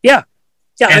 Yeah.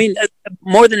 I mean,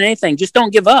 more than anything, just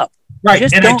don't give up. Right.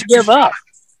 Just don't give up.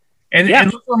 And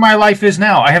look where my life is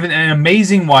now. I have an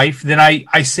amazing wife that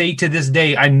I say to this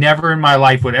day, I never in my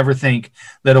life would ever think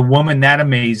that a woman that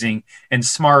amazing and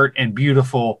smart and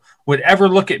beautiful would ever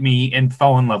look at me and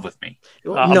fall in love with me.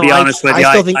 I'll be honest with you.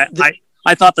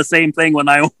 I thought the same thing when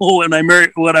I met her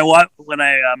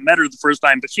the first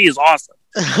time, but she is awesome.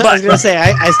 But, I was going to say,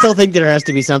 I still think there has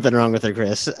to be something wrong with her,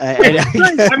 Chris. I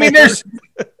mean,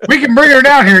 we can bring her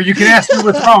down here. You can ask her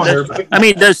what's wrong with her. I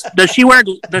mean, does she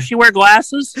wear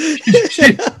glasses?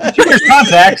 she wears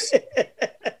contacts.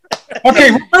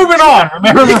 Okay, we're moving on.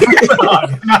 Remember, we're moving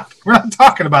on. We're not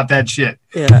talking about that shit.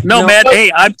 Yeah. No, man.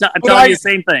 Hey, I'm telling you the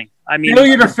same thing. I mean,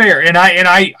 failure to fair, and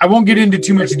I won't get into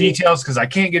too much details because I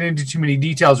can't get into too many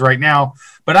details right now.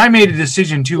 But I made a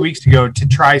decision 2 weeks ago to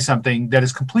try something that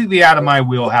is completely out of my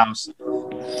wheelhouse.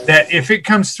 That if it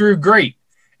comes through, great.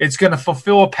 It's going to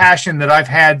fulfill a passion that I've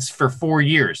had for 4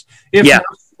 years. If not,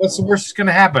 what's the worst that's going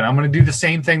to happen? I'm going to do the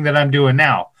same thing that I'm doing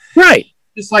now. Right.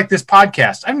 Just like this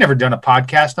podcast. I've never done a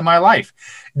podcast in my life.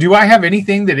 Do I have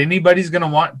anything that anybody's going to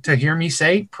want to hear me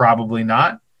say? Probably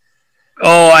not.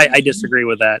 Oh, I disagree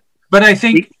with that. But I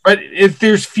think, if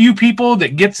there's few people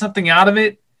that get something out of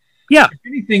it, yeah, if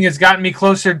anything has gotten me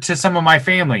closer to some of my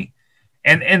family,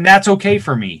 and that's okay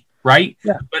for me, right?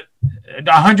 Yeah. But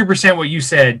 100% what you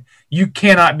said, you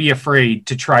cannot be afraid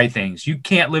to try things. You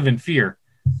can't live in fear.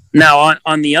 Now,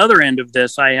 on the other end of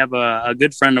this, I have a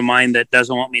good friend of mine that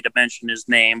doesn't want me to mention his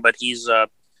name, but he's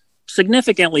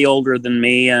significantly older than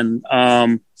me and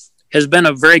has been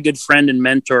a very good friend and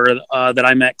mentor that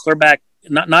I met clear back,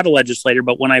 not a legislator,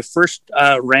 but when I first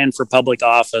ran for public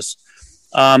office.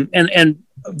 And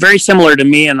very similar to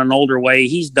me in an older way,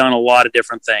 he's done a lot of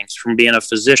different things, from being a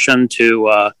physician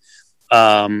to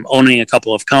owning a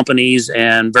couple of companies,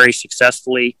 and very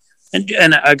successfully,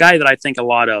 and a guy that I think a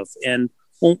lot of. And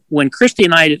when Christy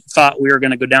and I thought we were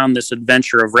going to go down this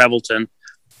adventure of Revelton,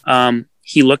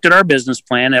 he looked at our business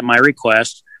plan at my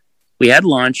request. We had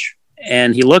lunch,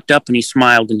 and he looked up and he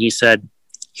smiled and he said,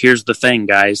 "Here's the thing,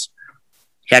 guys."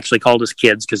 He actually called us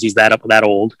kids because he's that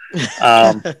old.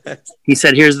 He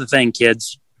said, "Here's the thing,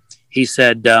 kids." He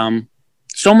said,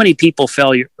 "So many people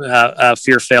fear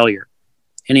failure,"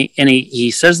 and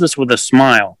he says this with a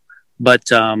smile, but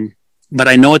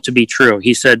I know it to be true.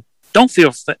 He said, "Don't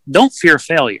fear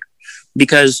failure,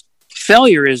 because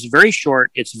failure is very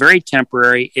short. It's very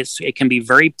temporary. It can be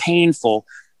very painful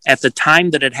at the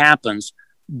time that it happens,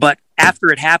 but after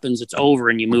it happens, it's over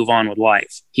and you move on with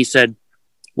life." He said,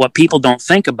 "What people don't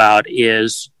think about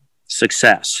is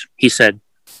success." He said,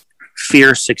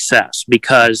 "Fear success,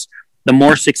 because the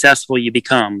more successful you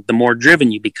become, the more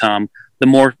driven you become, the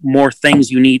more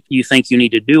things you think you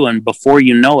need to do, and before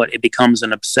you know it, it becomes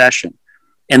an obsession.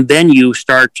 And then you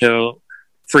start to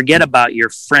forget about your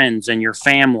friends and your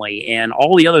family and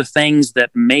all the other things that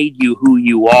made you who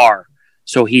you are."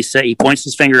 So he points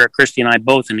his finger at Christy and I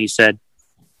both, and he said,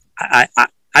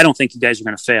 I don't think you guys are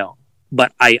going to fail,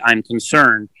 but I'm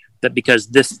concerned that because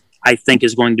this, I think,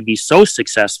 is going to be so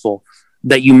successful,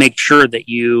 that you make sure that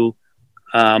you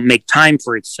make time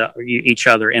for each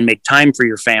other and make time for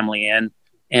your family,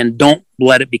 and don't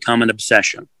let it become an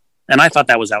obsession. And I thought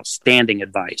that was outstanding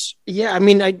advice. Yeah, I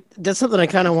mean, that's something I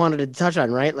kind of wanted to touch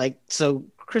on, right? Like, so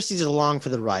Christy's along for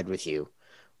the ride with you,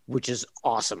 which is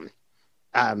awesome.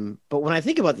 But when I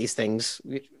think about these things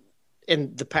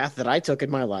and the path that I took in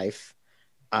my life,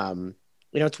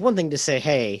 it's one thing to say,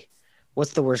 "Hey,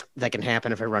 what's the worst that can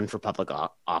happen if I run for public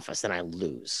office and I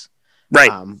lose?"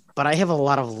 Right. But I have a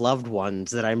lot of loved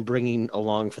ones that I'm bringing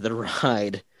along for the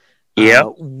ride. Yeah.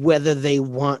 Whether they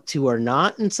want to or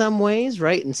not in some ways,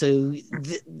 right? And so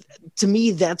to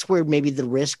me, that's where maybe the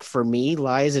risk for me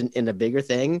lies in a bigger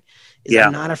thing. Is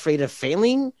I'm not afraid of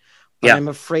failing, but I'm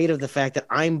afraid of the fact that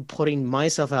I'm putting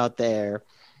myself out there,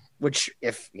 which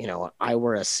if, I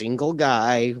were a single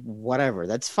guy, whatever,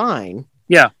 that's fine.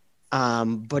 Yeah.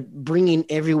 But bringing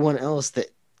everyone else that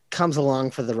comes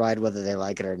along for the ride, whether they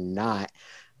like it or not,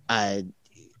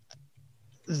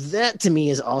 that to me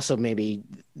is also maybe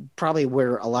probably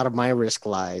where a lot of my risk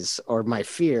lies, or my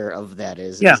fear of that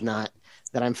is not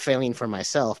that I'm failing for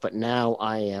myself, but now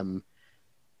I am,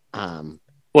 am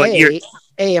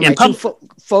I too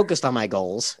focused on my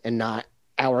goals and not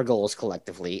our goals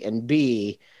collectively? And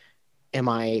B, am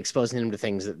I exposing them to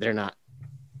things that they're not,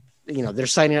 they're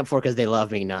signing up for because they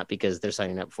love me, not because they're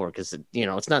signing up for because,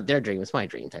 it's not their dream, it's my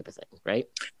dream type of thing, right?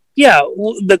 Yeah.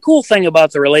 Well, the cool thing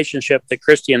about the relationship that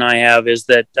Christy and I have is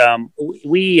that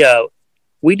we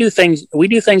do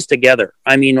things together.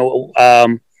 I mean,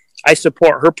 I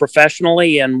support her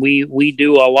professionally, and we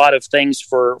do a lot of things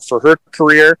for her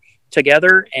career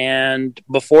together. And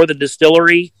before the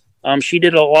distillery, she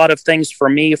did a lot of things for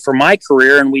me for my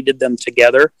career, and we did them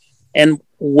together. And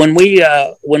when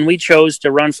we chose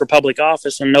to run for public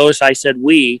office, and notice I said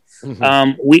we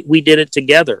did it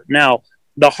together. Now,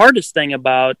 the hardest thing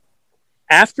about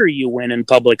after you win in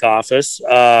public office,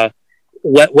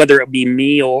 whether it be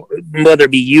me or whether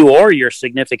it be you or your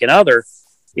significant other,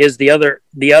 is the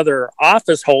other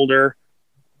office holder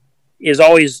is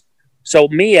always. So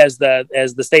me as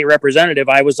the state representative,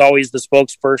 I was always the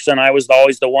spokesperson. I was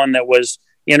always the one that was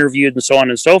interviewed and so on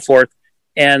and so forth.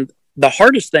 And the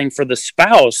hardest thing for the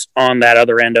spouse on that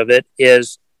other end of it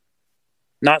is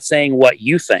not saying what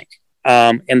you think.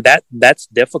 And that's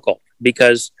difficult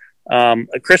because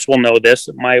Chris will know this.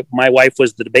 My wife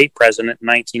was the debate president in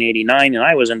 1989, and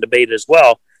I was in debate as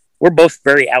well. We're both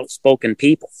very outspoken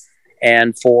people.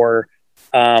 And for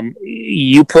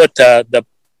you put the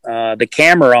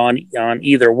camera on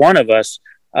either one of us,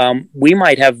 we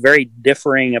might have very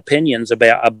differing opinions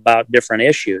about different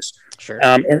issues. Sure.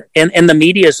 And the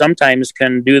media sometimes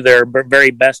can do their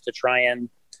very best to try and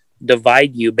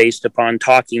divide you based upon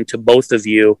talking to both of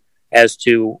you as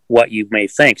to what you may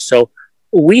think. So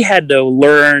we had to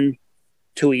learn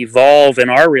to evolve in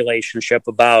our relationship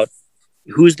about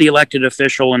who's the elected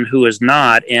official and who is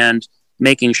not, and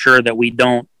making sure that we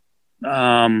don't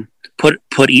put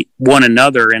one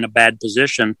another in a bad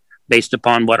position based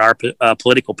upon what our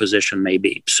political position may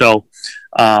be. So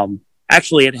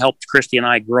actually, it helped Christy and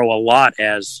I grow a lot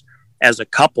as a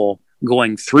couple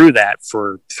going through that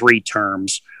for 3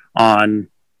 terms on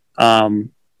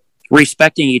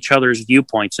respecting each other's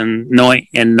viewpoints and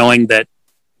knowing that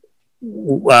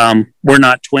we're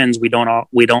not twins. We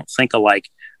don't think alike,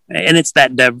 and it's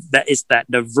that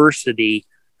diversity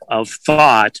of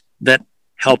thought that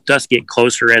helped us get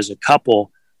closer as a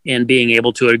couple in being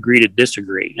able to agree to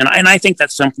disagree. And I think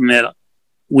that's something that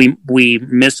we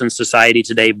miss in society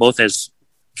today, both as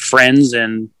friends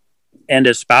and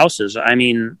as spouses. I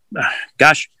mean,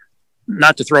 gosh,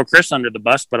 not to throw Chris under the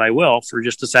bus, but I will for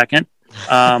just a second.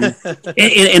 But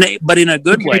in a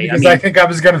good way. Because I think I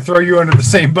was going to throw you under the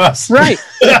same bus. Right.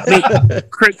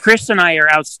 Chris and I are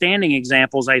outstanding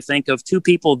examples, I think, of 2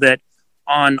 people that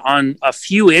on a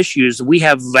few issues, we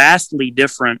have vastly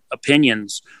different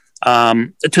opinions,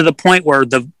 to the point where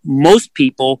most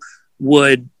people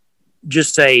would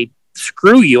just say,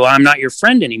 screw you, I'm not your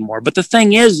friend anymore. But the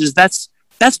thing is that's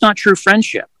not true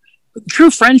friendship.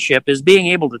 True friendship is being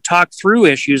able to talk through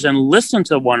issues and listen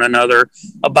to one another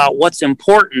about what's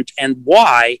important and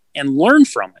why, and learn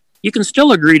from it. You can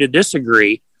still agree to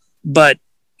disagree, but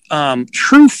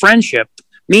true friendship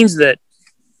means that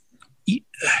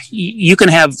you can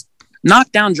have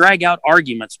knockdown, drag out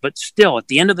arguments, but still, at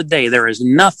the end of the day, there is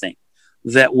nothing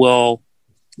that will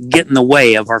get in the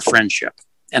way of our friendship.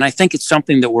 And I think it's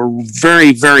something that we're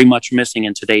very, very much missing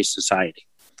in today's society.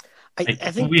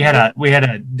 I think we had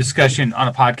a discussion on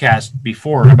a podcast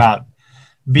before about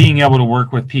being able to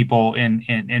work with people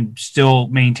and still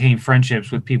maintain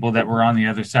friendships with people that were on the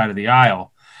other side of the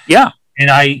aisle. Yeah. And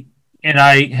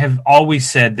I have always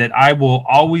said that I will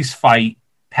always fight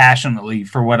passionately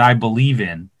for what I believe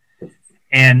in.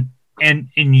 And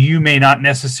you may not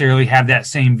necessarily have that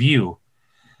same view,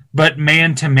 but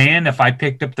man to man, if I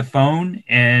picked up the phone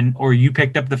or you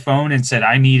picked up the phone and said,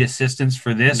 I need assistance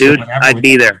for this, dude, or whatever, I'd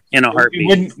be there in a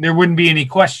heartbeat. There wouldn't be any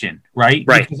question, right?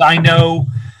 Right. Because I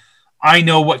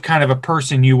know what kind of a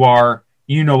person you are.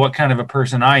 You know what kind of a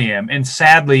person I am. And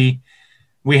sadly,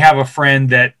 we have a friend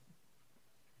that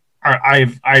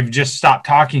I've just stopped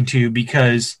talking to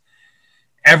because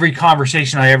every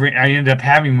conversation I ended up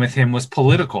having with him was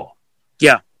political.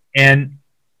 Yeah. And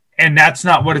that's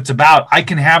not what it's about. I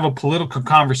can have a political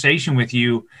conversation with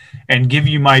you and give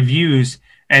you my views,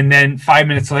 and then 5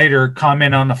 minutes later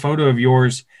comment on a photo of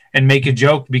yours and make a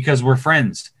joke because we're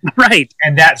friends. Right.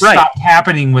 And that stopped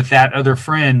happening with that other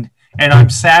friend, and I'm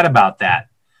sad about that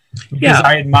because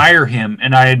I admire him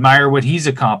and I admire what he's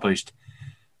accomplished.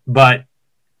 But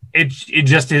it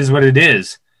just is what it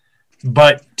is.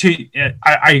 But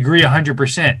I agree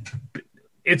 100%.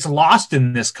 It's lost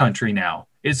in this country now.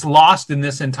 It's lost in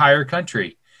this entire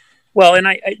country. Well, and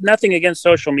I nothing against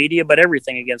social media, but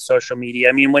everything against social media.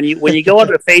 I mean, when you go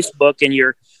onto Facebook and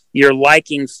you're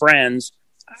liking friends,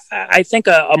 I think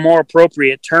a more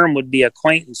appropriate term would be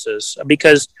acquaintances,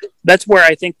 because that's where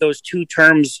I think those 2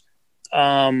 terms,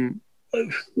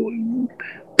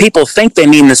 people think they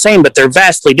mean the same, but they're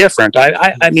vastly different.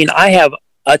 I mean, I have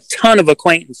a ton of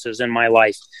acquaintances in my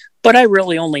life, but I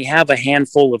really only have a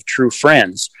handful of true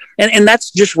friends. And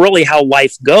that's just really how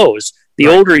life goes. The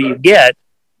older you get,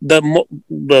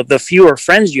 the fewer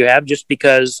friends you have, just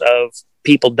because of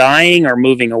people dying or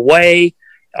moving away.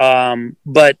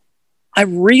 But I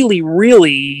really,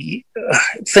 really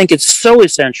think it's so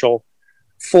essential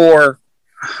for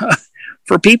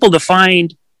people to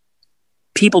find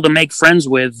people to make friends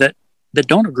with that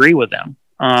don't agree with them.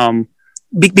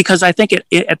 Because I think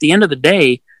at the end of the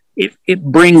day, it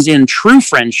brings in true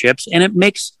friendships, and it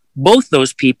makes both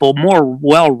those people more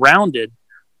well-rounded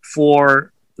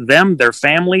for them, their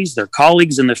families, their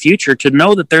colleagues in the future, to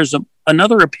know that there's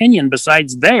another opinion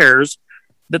besides theirs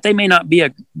that they may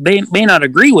not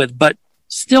agree with, but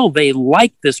still they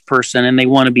like this person and they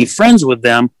want to be friends with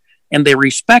them and they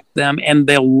respect them and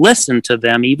they'll listen to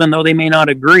them even though they may not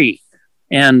agree.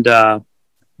 And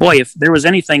boy, if there was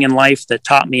anything in life that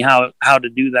taught me how to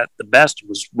do that the best, it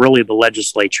was really the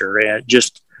legislature.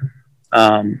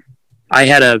 I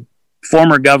had a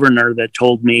former governor that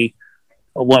told me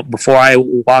before I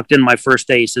walked in my first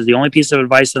day, he says, the only piece of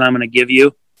advice that I'm going to give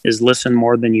you is listen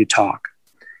more than you talk.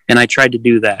 And I tried to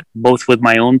do that both with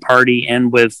my own party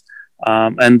and with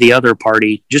and the other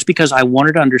party, just because I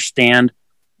wanted to understand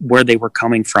where they were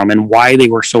coming from and why they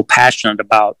were so passionate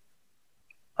about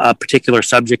a particular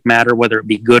subject matter, whether it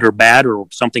be good or bad or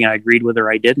something I agreed with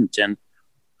or I didn't. And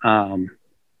I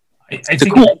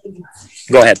think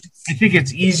go ahead. I think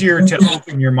it's easier to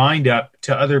open your mind up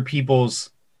to other people's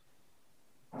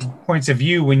points of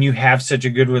view when you have such a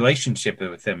good relationship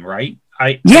with them, right?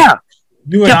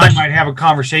 You and I might have a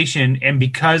conversation, and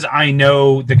because I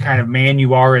know the kind of man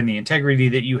you are and the integrity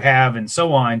that you have and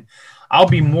so on, I'll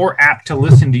be more apt to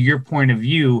listen to your point of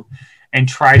view and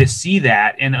try to see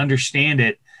that and understand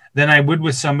it than I would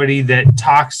with somebody that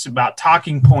talks about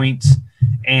talking points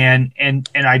and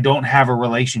I don't have a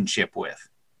relationship with.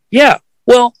 Yeah.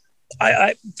 Well,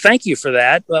 I thank you for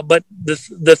that. But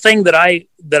the thing that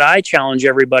I challenge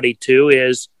everybody to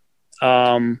is,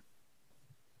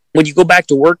 when you go back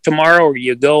to work tomorrow, or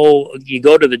you go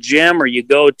to the gym, or you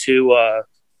go to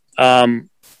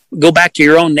go back to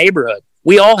your own neighborhood.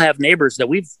 We all have neighbors that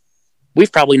we've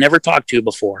probably never talked to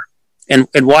before, and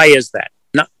why is that?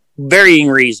 Not varying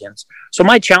reasons. So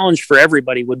my challenge for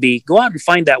everybody would be, go out and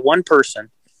find that one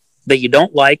person that you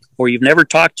don't like or you've never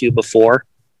talked to before,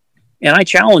 and I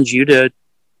challenge you to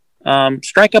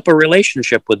strike up a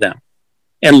relationship with them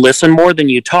and listen more than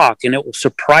you talk, and it will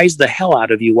surprise the hell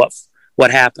out of you what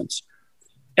happens.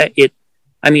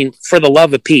 I mean, for the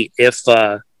love of Pete, if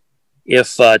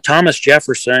Thomas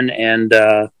Jefferson and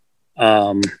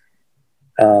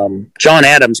John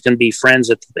Adams can be friends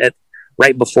at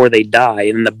right before they die,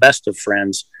 and the best of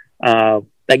friends,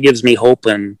 that gives me hope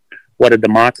in what a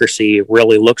democracy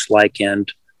really looks like,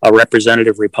 and a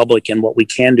representative republic, and what we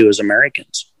can do as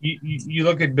Americans. You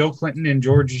look at Bill Clinton and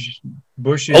George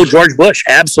Bush. Oh, George Bush,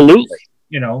 absolutely.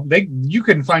 You know, you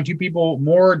couldn't find two people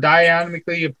more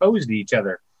diametrically opposed to each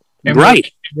other. And right.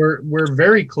 We're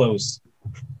very close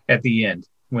at the end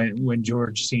when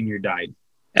George Sr. died.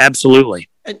 Absolutely.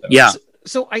 Yeah.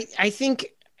 So I think,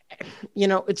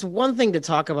 it's one thing to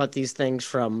talk about these things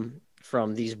from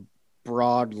these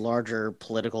broad, larger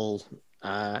political,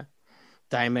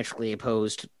 diametrically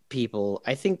opposed people.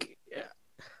 I think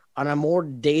on a more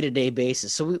day-to-day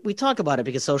basis. So we talk about it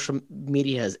because social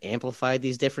media has amplified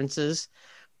these differences.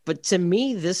 But to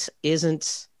me, this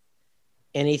isn't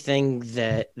anything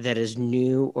that is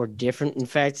new or different. In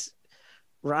fact,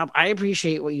 Rob, I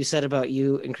appreciate what you said about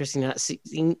you and Christy not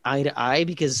seeing eye to eye,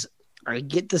 because I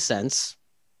get the sense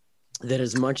that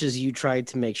as much as you tried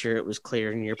to make sure it was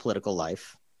clear in your political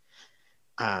life,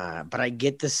 but I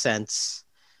get the sense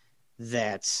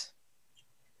that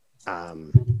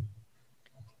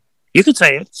you can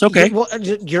say it. It's okay. Well,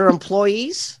 your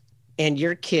employees and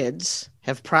your kids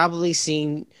have probably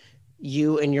seen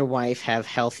you and your wife have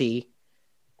healthy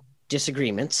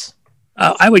disagreements.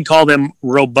 I would call them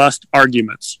robust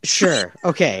arguments. Sure.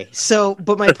 Okay. So,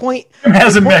 but my point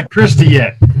hasn't met Christy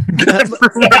yet.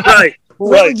 Right.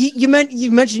 Well, you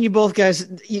mentioned you both guys,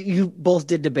 you both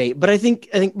did debate, but I think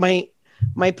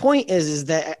my point is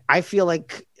that I feel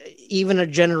like even a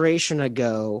generation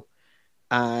ago,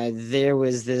 there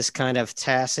was this kind of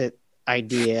tacit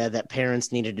idea that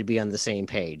parents needed to be on the same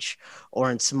page, or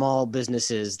in small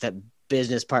businesses that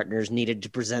business partners needed to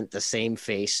present the same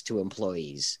face to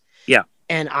employees. Yeah.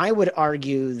 And I would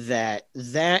argue that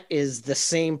is the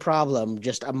same problem,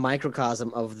 just a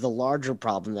microcosm of the larger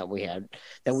problem that we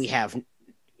have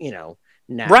now.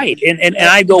 Right. And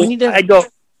I go, we need to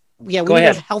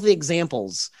have healthy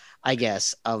examples, I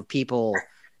guess, of people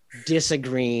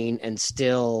disagreeing and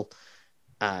still,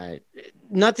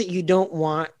 not that you don't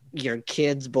want your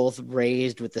kids both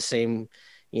raised with the same,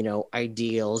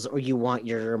 ideals, or you want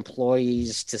your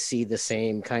employees to see the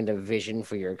same kind of vision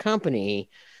for your company,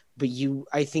 but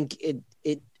I think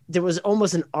there was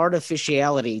almost an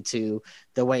artificiality to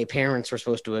the way parents were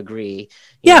supposed to agree.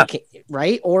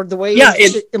 Right. Or the way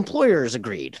employers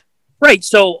agreed. Right.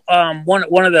 So one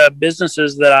of the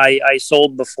businesses that I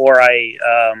sold before I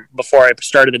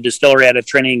started the distillery, I had a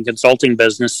training and consulting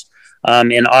business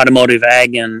in automotive,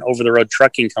 ag, and over-the-road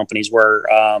trucking companies, where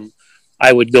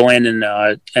I would go in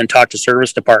and talk to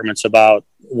service departments about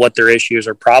what their issues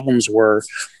or problems were.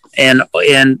 And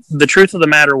the truth of the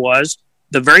matter was,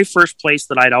 the very first place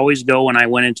that I'd always go when I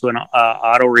went into an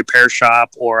auto repair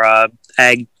shop or a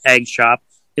ag shop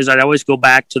is I'd always go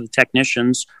back to the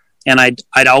technicians, and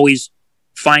I'd always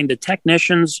find the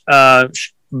technician's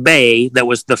bay that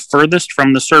was the furthest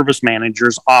from the service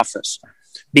manager's office,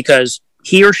 because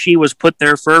he or she was put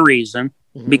there for a reason,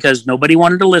 because nobody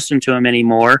wanted to listen to him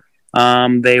anymore.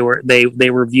 They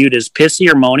were viewed as pissy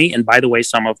or moany, and by the way,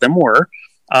 some of them were.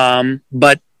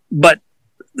 But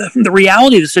the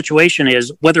reality of the situation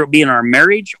is, whether it be in our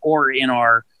marriage or in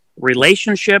our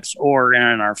relationships or in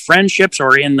our friendships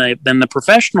or in the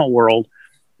professional world,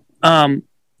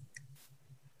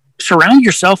 surround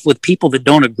yourself with people that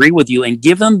don't agree with you and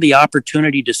give them the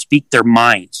opportunity to speak their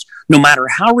minds. No matter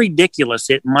how ridiculous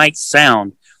it might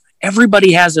sound,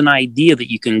 everybody has an idea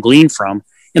that you can glean from.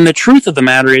 And the truth of the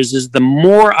matter is the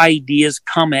more ideas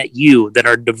come at you that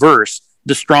are diverse,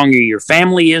 the stronger your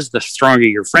family is, the stronger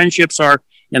your friendships are,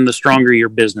 and the stronger your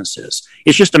business is.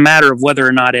 It's just a matter of whether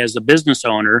or not, as a business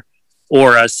owner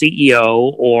or a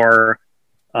CEO or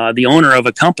the owner of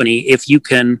a company, if you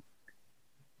can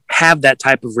have that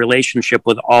type of relationship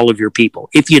with all of your people.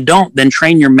 If you don't, then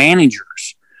train your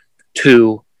managers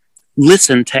to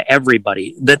listen to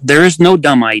everybody, that there is no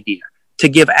dumb idea, to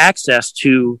give access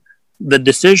to the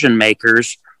decision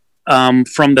makers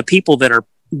from the people that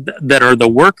are the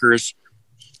workers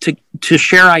to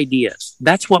share ideas.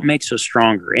 That's what makes us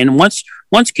stronger. And once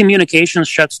communication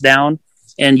shuts down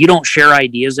and you don't share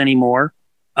ideas anymore,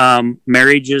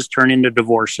 marriages turn into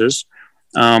divorces,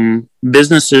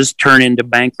 businesses turn into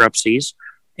bankruptcies,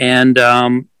 and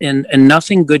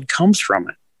nothing good comes from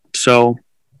it. So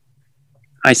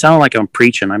I sound like I'm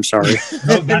preaching. I'm sorry.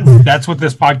 No, that's what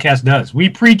this podcast does. We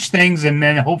preach things, and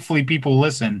then hopefully people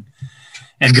listen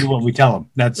and do what we tell them.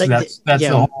 That's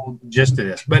the whole gist of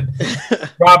this. But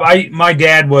Rob, my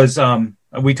dad was.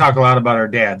 We talk a lot about our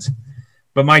dads,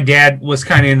 but my dad was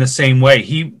kind of in the same way.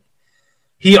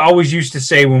 He always used to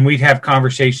say, when we'd have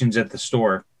conversations at the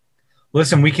store,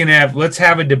 listen, let's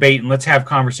have a debate and let's have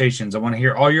conversations. I want to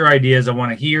hear all your ideas. I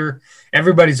want to hear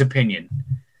everybody's opinion.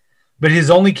 But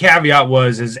his only caveat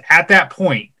is at that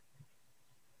point,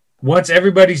 once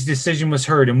everybody's decision was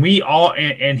heard and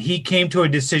and he came to a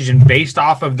decision based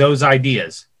off of those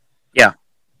ideas. Yeah.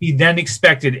 He then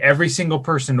expected every single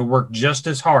person to work just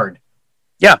as hard.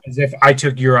 Yeah. As if I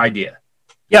took your idea.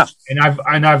 Yeah.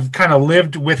 And I've kind of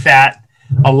lived with that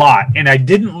a lot. And I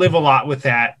didn't live a lot with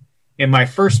that in my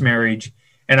first marriage,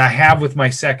 and I have with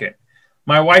my second.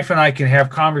 My wife and I can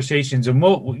have conversations, and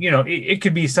it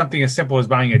could be something as simple as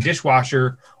buying a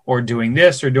dishwasher or doing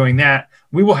this or doing that.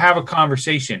 We will have a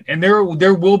conversation, and there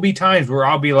will be times where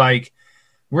I'll be like,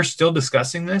 "We're still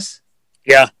discussing this?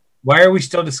 Yeah. Why are we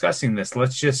still discussing this?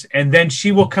 And then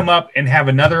she will come up and have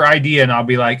another idea, and I'll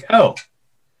be like, "Oh,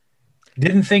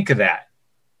 didn't think of that."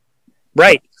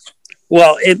 Right.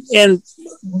 Well, and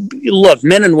look,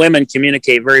 men and women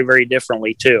communicate very, very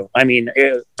differently too. I mean,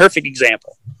 perfect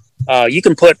example. You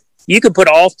can put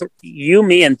you,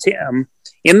 me, and Tim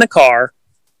in the car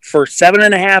for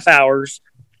 7.5 hours,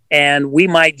 and we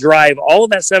might drive all of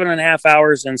that 7.5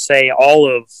 hours and say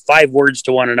all of 5 words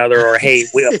to one another, or "Hey,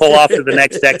 we pull off to the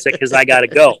next exit because I got to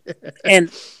go," and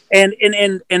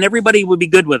everybody would be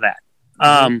good with that.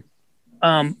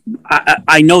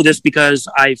 I know this because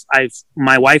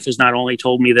my wife has not only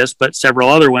told me this, but several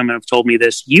other women have told me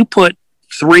this. You put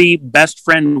 3 best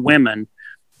friend women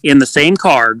in the same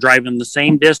car, driving the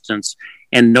same distance,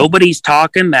 and nobody's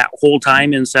talking that whole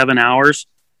time in 7 hours,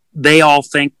 they all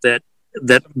think that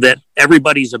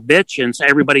everybody's a bitch and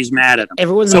everybody's mad at them.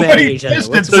 Everyone's mad at each other.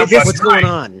 What's going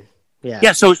on?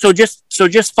 Yeah. So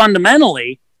just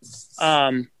fundamentally,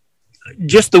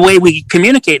 just the way we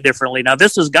communicate differently. Now,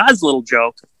 this is God's little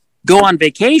joke. Go on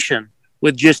vacation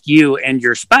with just you and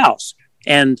your spouse,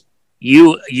 and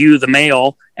you, the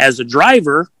male, as a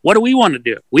driver, what do we want to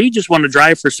do? We just want to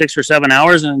drive for 6 or 7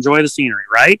 hours and enjoy the scenery,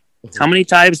 right? Mm-hmm. How many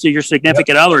times did your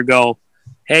significant other go,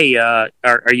 "Hey, are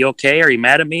you okay? Are you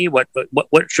mad at me? What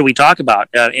should we talk about?"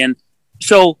 And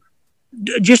so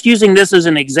just using this as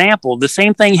an example, the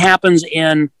same thing happens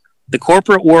in the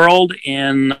corporate world,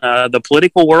 in the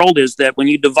political world, is that when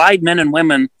you divide men and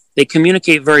women, they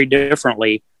communicate very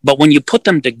differently. But when you put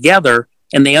them together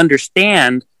and they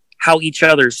understand how each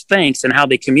other's thinks and how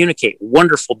they communicate,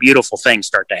 wonderful, beautiful things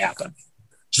start to happen.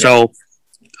 Yeah. So,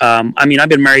 I've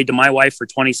been married to my wife for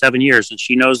 27 years, and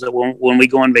she knows that when we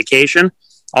go on vacation,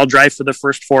 I'll drive for the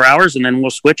first 4 hours, and then we'll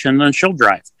switch, and then she'll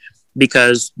drive.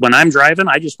 Because when I'm driving,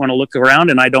 I just want to look around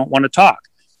and I don't want to talk.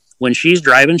 When she's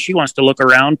driving, she wants to look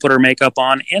around, put her makeup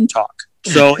on, and talk.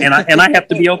 So, and I have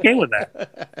to be okay with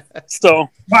that. So,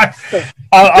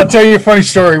 I'll tell you a funny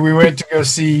story. We went to go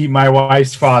see my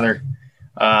wife's father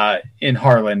in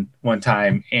Harlan one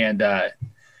time, and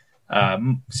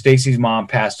Stacy's mom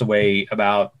passed away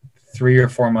about 3 or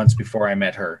 4 months before I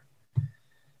met her.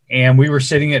 And we were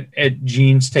sitting at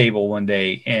Jean's table one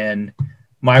day, and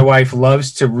my wife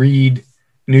loves to read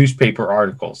newspaper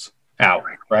articles out,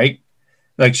 right?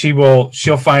 Like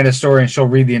she'll find a story and she'll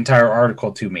read the entire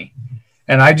article to me.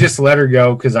 And I just let her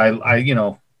go because I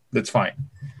that's fine.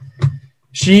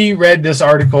 she read this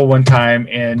article one time,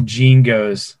 and Jean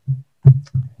goes,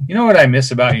 "You know what I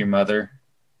miss about your mother?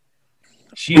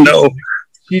 She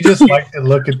just liked to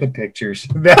look at the pictures.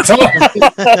 That's all."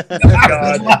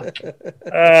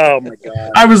 Oh my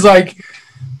God. I was like,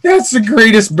 that's the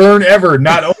greatest burn ever.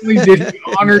 Not only did he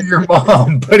honor your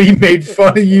mom, but he made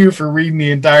fun of you for reading the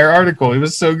entire article. It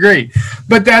was so great.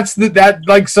 But that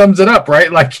like sums it up,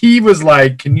 right? Like he was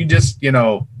like, can you just,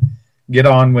 get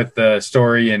on with the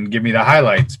story and give me the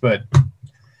highlights? But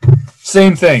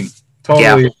same thing.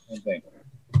 Totally same thing.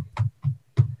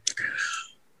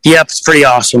 Yep, it's pretty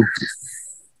awesome.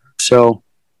 So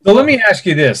let me ask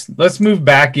you this. Let's move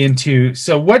back into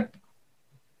what.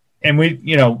 And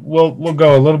we'll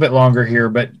go a little bit longer here,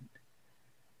 but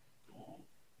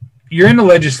you're in the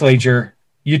legislature.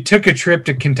 You took a trip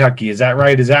to Kentucky. Is that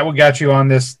right? Is that what got you on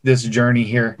this journey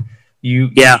here?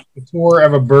 You a tour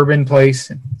of a bourbon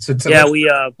place. So we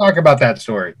talk about that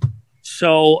story.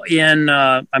 So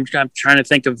I'm trying to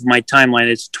think of my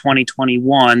timeline. It's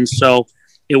 2021, so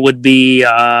it would be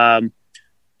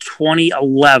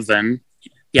 2011.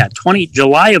 Yeah,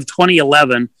 July of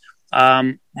 2011.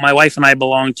 My wife and I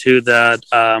belong to the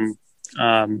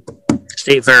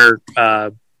State Fair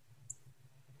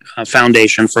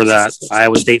Foundation for the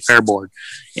Iowa State Fair Board.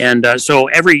 And so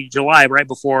every July, right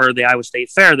before the Iowa State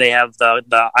Fair, they have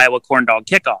the Iowa Corn Dog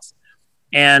Kickoff.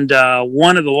 And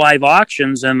one of the live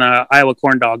auctions in the Iowa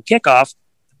Corn Dog Kickoff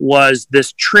was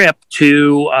this trip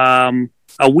to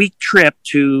a week trip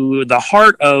to the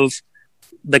heart of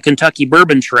the Kentucky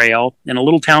Bourbon Trail in a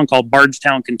little town called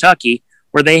Bardstown, Kentucky,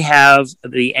 where they have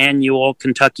the annual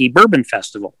Kentucky Bourbon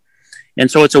Festival.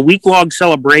 And so it's a week-long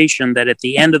celebration that at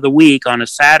the end of the week on a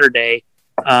Saturday,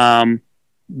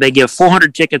 they give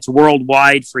 400 tickets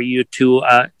worldwide for you to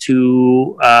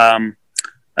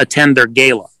attend their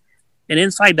gala. And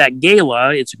inside that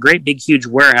gala, it's a great big huge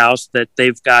warehouse that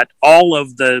they've got all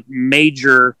of the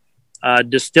major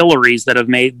distilleries that have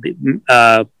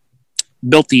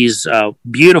built these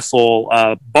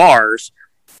beautiful bars.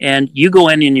 And you go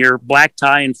in your black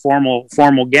tie and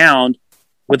formal gown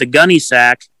with a gunny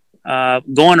sack,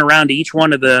 going around to each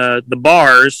one of the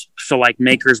bars. So like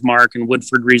Maker's Mark and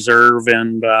Woodford Reserve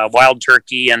and Wild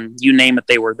Turkey and you name it,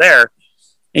 they were there.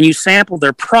 And you sample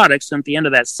their products. And at the end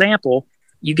of that sample,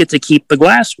 you get to keep the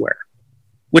glassware,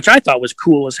 which I thought was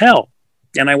cool as hell.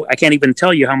 And I can't even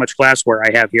tell you how much glassware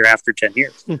I have here after 10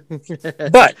 years.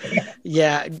 But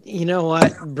yeah, you know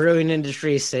what? Brewing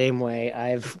industry, same way.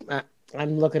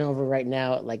 I'm looking over right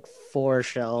now at like 4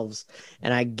 shelves,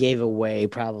 and I gave away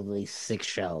probably 6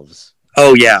 shelves.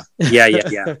 Oh, yeah.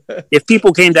 If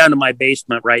people came down to my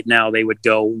basement right now, they would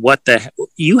go, what the hell?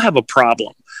 You have a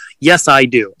problem. Yes, I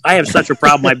do. I have such a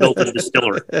problem. I built a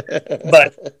distillery.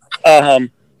 But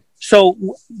so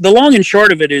the long and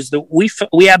short of it is that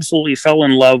we absolutely fell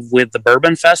in love with the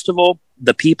Bourbon Festival,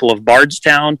 the people of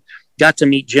Bardstown. Got to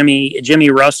meet Jimmy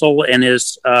Russell and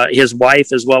his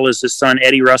wife, as well as his son,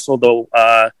 Eddie Russell,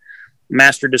 the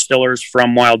master distillers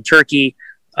from Wild Turkey.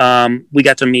 We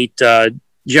got to meet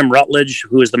Jim Rutledge,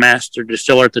 who was the master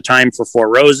distiller at the time for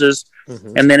Four Roses.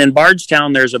 Mm-hmm. And then in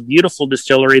Bardstown, there's a beautiful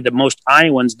distillery that most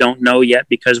Iowans don't know yet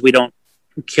because we don't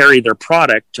carry their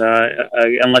product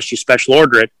unless you special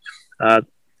order it.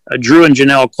 Drew and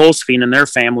Janelle Colsfeen and their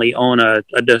family own a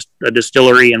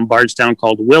distillery in Bardstown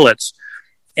called Willits.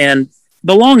 And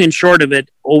the long and short of it,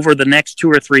 over the next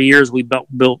 2 or 3 years, we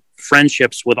built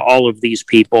friendships with all of these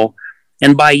people.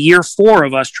 And by year 4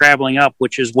 of us traveling up,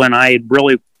 which is when I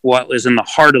really was in the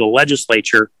heart of the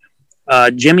legislature,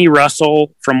 Jimmy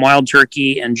Russell from Wild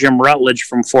Turkey and Jim Rutledge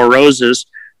from Four Roses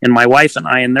and my wife and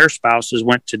I and their spouses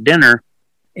went to dinner.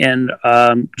 And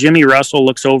Jimmy Russell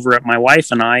looks over at my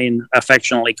wife and I and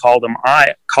affectionately called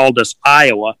us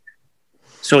Iowa.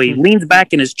 So he leans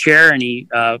back in his chair and he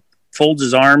folds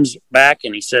his arms back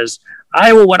and he says,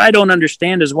 Iowa, what I don't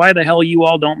understand is why the hell you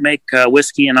all don't make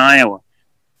whiskey in Iowa.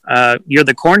 You're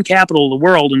the corn capital of the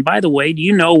world. And by the way, do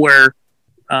you know where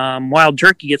Wild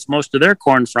Turkey gets most of their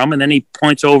corn from? And then he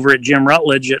points over at Jim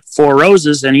Rutledge at Four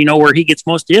Roses and you know where he gets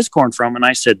most of his corn from? And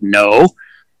I said, no.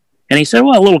 And he said,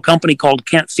 well, a little company called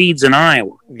Kent Feeds in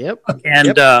Iowa. Yep.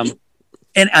 And,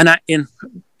 and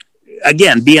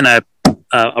again, being a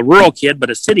rural kid, but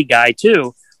a city guy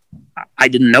too, I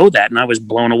didn't know that, and I was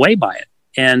blown away by it.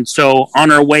 And so on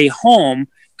our way home,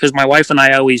 because my wife and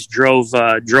I always drove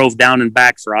down and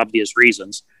back for obvious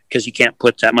reasons, because you can't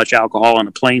put that much alcohol on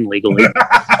a plane legally.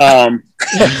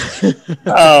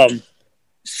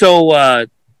 So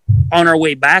on our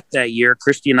way back that year,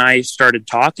 Christy and I started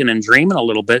talking and dreaming a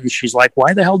little bit, and she's like,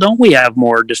 why the hell don't we have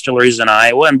more distilleries in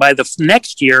Iowa? And by the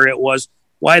next year, it was,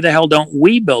 why the hell don't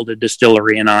we build a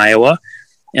distillery in Iowa?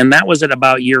 And that was at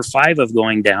about year 5 of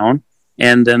going down.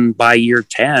 And then by year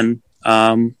 10,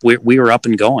 we were up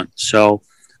and going. So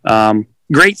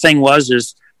great thing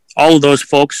is all of those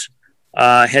folks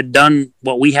had done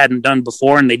what we hadn't done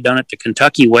before, and they'd done it the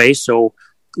Kentucky way. So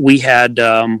we had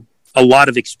a lot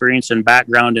of experience and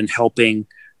background in helping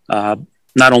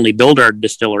not only build our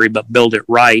distillery, but build it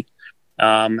right,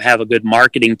 have a good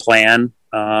marketing plan,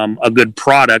 a good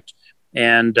product.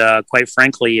 And quite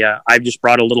frankly, I've just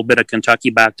brought a little bit of Kentucky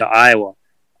back to Iowa.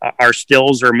 Our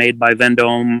stills are made by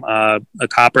Vendome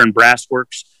Copper and Brass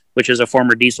Works, which is a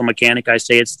former diesel mechanic. I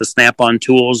say it's the Snap-on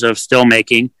tools of still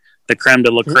making, the creme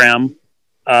de la creme.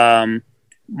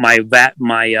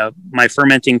 My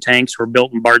fermenting tanks were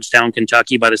built in Bardstown,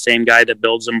 Kentucky by the same guy that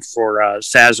builds them for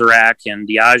Sazerac and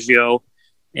Diageo.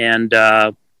 And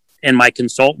my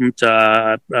consultant,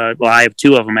 well, I have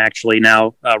 2 of them actually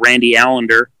now, Randy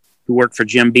Allender, who worked for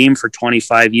Jim Beam for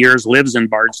 25 years, lives in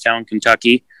Bardstown,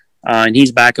 Kentucky. And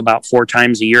he's back about 4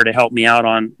 times a year to help me out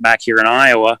back here in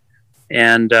Iowa.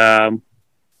 And,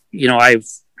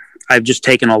 I've just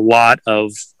taken a lot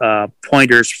of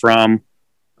pointers from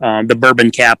the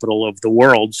bourbon capital of the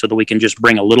world so that we can just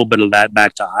bring a little bit of that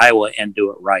back to Iowa and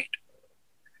do it right.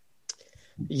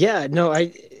 Yeah, no,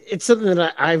 it's something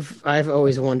that I've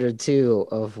always wondered too,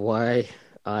 of why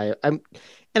I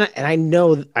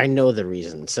know the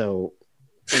reason. So,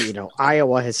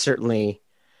 Iowa has certainly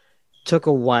took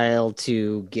a while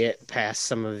to get past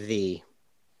some of the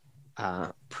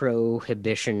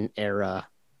prohibition era.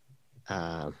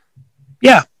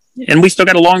 Yeah, and we still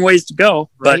got a long ways to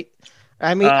go. Right? But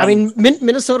I mean,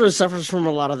 Minnesota suffers from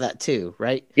a lot of that too,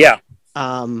 right? Yeah.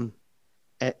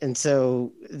 And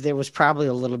so there was probably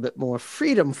a little bit more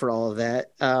freedom for all of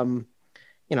that.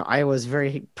 Iowa's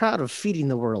very proud of feeding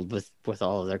the world with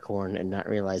all of their corn and not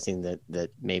realizing that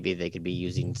maybe they could be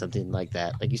using something like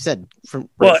that, like you said, from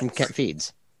Kent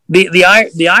Feeds.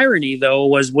 The irony, though,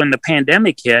 was when the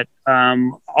pandemic hit,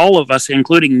 all of us,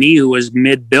 including me, who was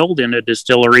mid-build in a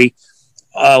distillery,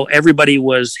 everybody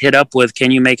was hit up with,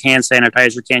 can you make hand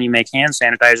sanitizer? Can you make hand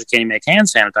sanitizer? Can you make hand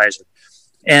sanitizer?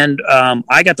 And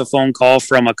I got the phone call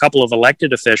from a couple of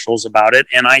elected officials about it.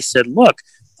 And I said, look,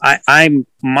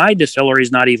 my distillery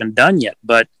is not even done yet.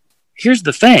 But here's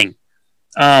the thing.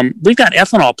 We've got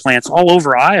ethanol plants all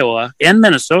over Iowa and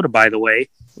Minnesota, by the way,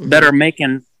 that are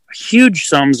making huge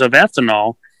sums of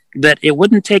ethanol that it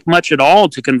wouldn't take much at all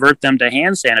to convert them to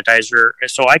hand sanitizer.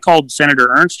 So I called Senator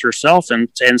Ernst herself and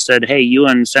said, hey, you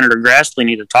and Senator Grassley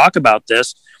need to talk about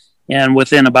this. And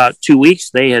within about 2 weeks,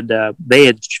 they had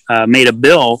made a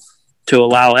bill to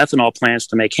allow ethanol plants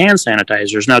to make hand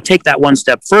sanitizers. Now, take that one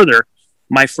step further.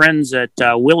 My friends at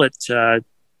Willett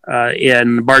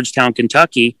in Bardstown,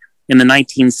 Kentucky, in the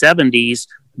 1970s,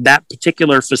 that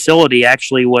particular facility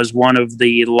actually was one of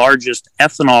the largest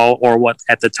ethanol, or what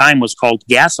at the time was called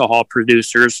gasohol,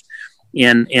 producers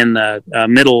in the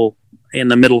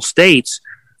middle states.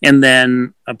 And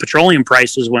then petroleum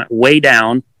prices went way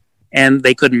down, and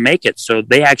they couldn't make it. So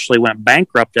they actually went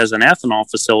bankrupt as an ethanol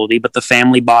facility, but the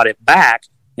family bought it back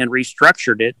and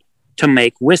restructured it to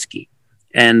make whiskey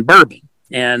and bourbon.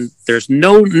 And there's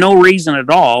no reason at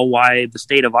all why the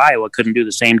state of Iowa couldn't do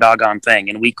the same doggone thing.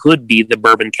 And we could be the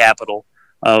bourbon capital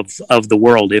of the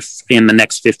world if in the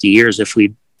next 50 years, if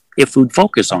we'd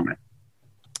focus on it.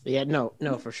 Yeah, no,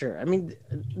 for sure. I mean,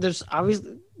 there's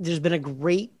been a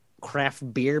great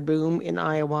craft beer boom in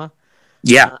Iowa.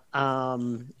 Yeah.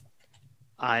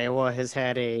 Iowa has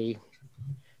had they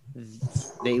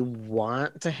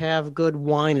want to have good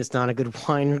wine. It's not a good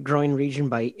wine growing region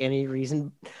by any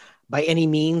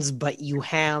means, but you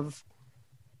have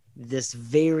this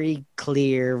very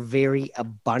clear, very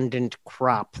abundant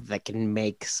crop that can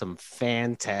make some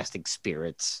fantastic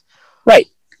spirits. Right.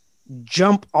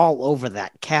 Jump all over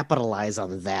that. Capitalize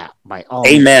on that by all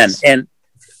Amen. means. And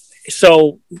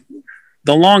so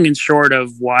the long and short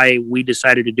of why we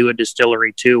decided to do a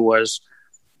distillery too was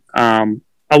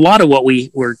a lot of what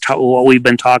we've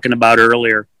been talking about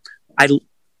earlier,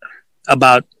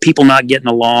 about people not getting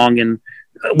along, and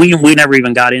we never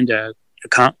even got into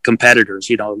competitors.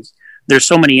 There's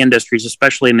so many industries,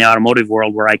 especially in the automotive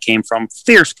world where I came from,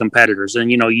 fierce competitors,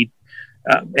 and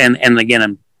and again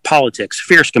in politics,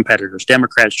 fierce competitors.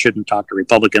 Democrats shouldn't talk to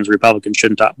Republicans. Republicans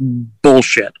shouldn't talk.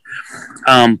 Bullshit.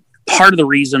 Part of the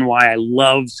reason why I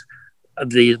loved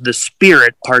the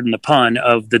spirit, pardon the pun,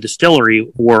 of the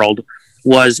distillery world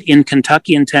was in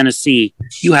Kentucky and Tennessee.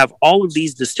 You have all of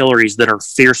these distilleries that are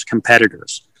fierce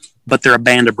competitors, but they're a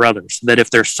band of brothers, that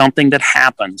if there's something that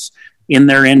happens in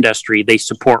their industry, they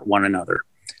support one another.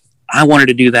 I wanted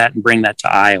to do that and bring that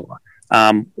to Iowa.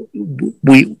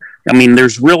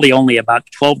 There's really only about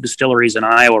 12 distilleries in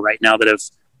Iowa right now that have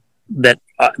that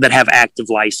have active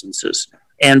licenses.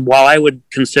 And while I would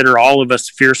consider all of us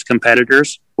fierce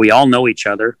competitors, we all know each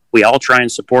other. We all try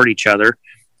and support each other.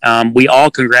 We all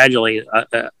congratulate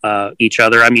each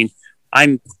other. I mean,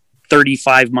 I'm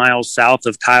 35 miles south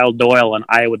of Kyle Doyle and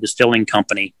Iowa Distilling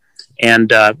Company. And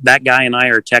that guy and I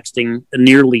are texting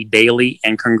nearly daily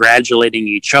and congratulating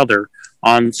each other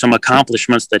on some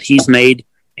accomplishments that he's made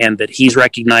and that he's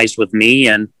recognized with me.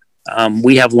 And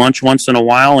we have lunch once in a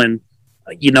while, and,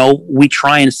 we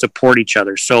try and support each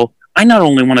other. So I not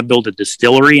only want to build a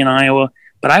distillery in Iowa,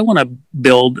 but I want to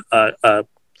build an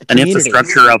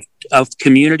infrastructure of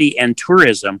community and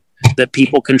tourism that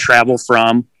people can travel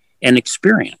from and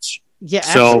experience. Yeah,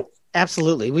 so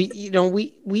absolutely.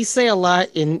 We say a lot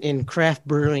in craft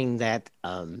brewing that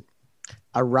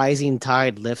a rising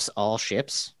tide lifts all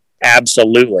ships.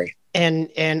 Absolutely.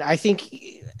 And I think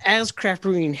as craft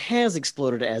brewing has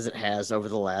exploded as it has over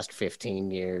the last 15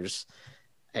 years,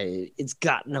 it's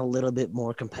gotten a little bit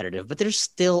more competitive, but there's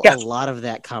still a lot of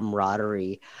that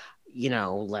camaraderie.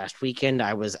 Last weekend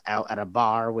I was out at a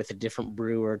bar with a different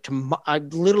brewer.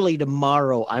 Literally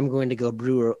tomorrow I'm going to go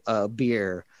brew a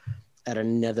beer at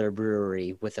another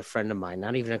brewery with a friend of mine.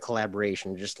 Not even a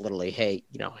collaboration, just literally, hey,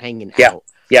 hanging out.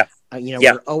 Yeah.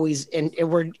 We're always and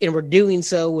we're doing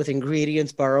so with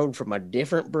ingredients borrowed from a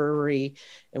different brewery,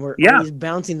 and we're always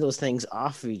bouncing those things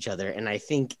off of each other. And I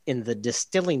think in the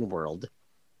distilling world,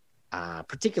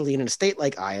 particularly in a state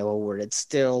like Iowa where it's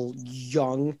still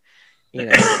young, not,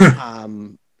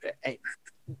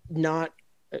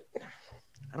 I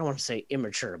don't want to say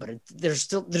immature, but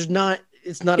it's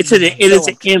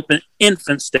an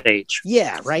infant stage.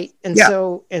 Yeah. Right. And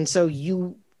so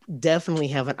you definitely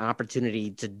have an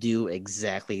opportunity to do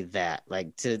exactly that.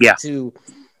 Like to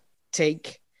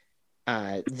take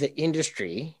the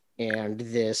industry and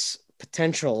this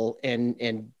potential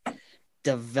and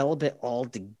develop it all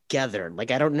together. Like,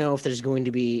 I don't know if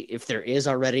there is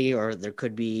already, or there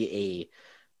could be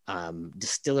a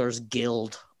distillers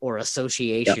guild or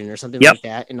association or something like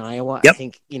that in Iowa. I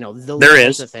think, those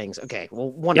types of things. Okay.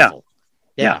 Well, wonderful.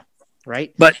 Yeah.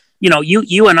 Right. But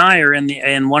you and I are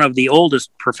in one of the oldest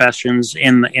professions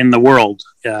in the world,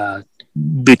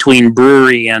 between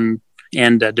brewery and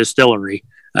distillery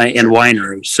and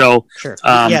winery. So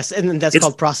yes, and that's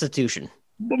called prostitution.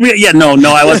 Yeah, no,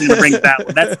 I wasn't going to bring that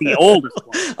one. That's the oldest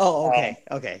one. Oh,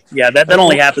 okay. Yeah, that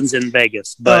only happens in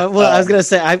Vegas. But I was going to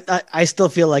say, I still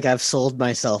feel like I've sold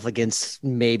myself against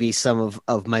maybe some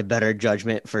of my better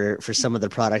judgment for some of the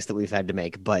products that we've had to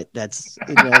make, but that's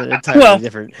entirely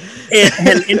different.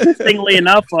 And interestingly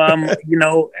enough,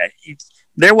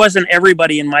 there wasn't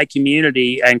everybody in my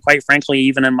community, and quite frankly,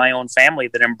 even in my own family,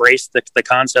 that embraced the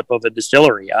concept of a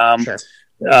distillery. Sure.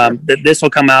 This will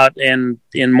come out in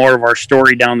more of our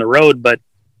story down the road, but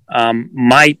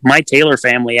my Taylor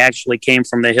family actually came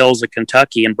from the hills of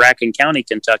Kentucky, and Bracken County,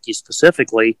 Kentucky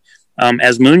specifically,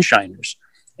 as moonshiners.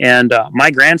 And my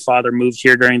grandfather moved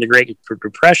here during the Great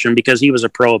Depression because he was a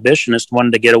prohibitionist,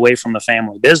 wanted to get away from the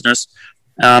family business,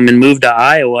 and moved to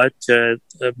Iowa to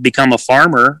become a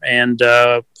farmer and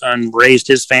raised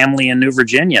his family in New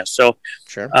Virginia. So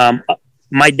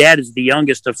my dad is the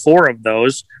youngest of four of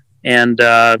those. And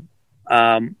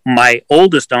my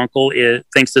oldest uncle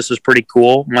thinks this is pretty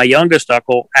cool. My youngest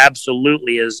uncle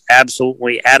absolutely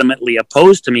adamantly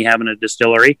opposed to me having a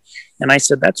distillery. And I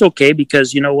said, that's okay,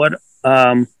 because you know what?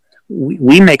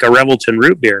 We make a Revelton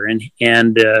root beer and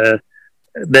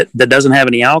that doesn't have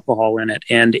any alcohol in it.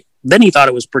 And then he thought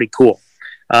it was pretty cool.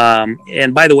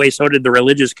 And by the way, so did the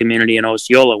religious community in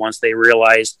Osceola once they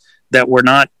realized that we're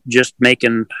not just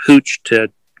making hooch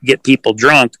to get people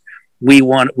drunk.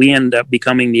 We end up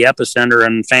becoming the epicenter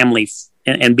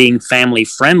and being family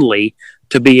friendly,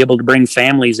 to be able to bring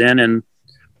families in and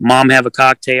mom have a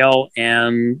cocktail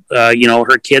and,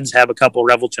 her kids have a couple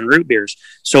Revelton root beers.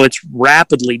 So it's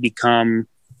rapidly become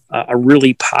a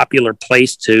really popular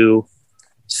place to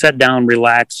sit down,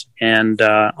 relax, and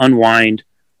unwind,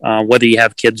 whether you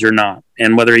have kids or not,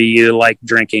 and whether you like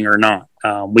drinking or not.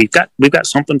 We've got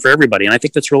something for everybody. And I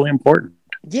think that's really important.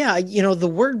 Yeah. The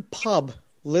word pub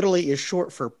literally is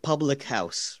short for public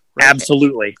house. Right?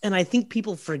 Absolutely. And I think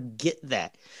people forget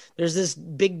that. There's this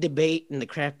big debate in the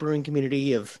craft brewing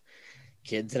community of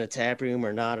kids in a tap room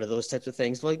or not, or those types of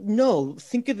things. Like, no,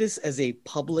 think of this as a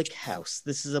public house.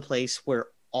 This is a place where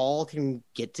all can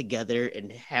get together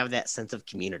and have that sense of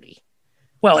community.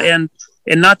 Well, and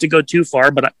not to go too far,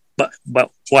 but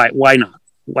why not?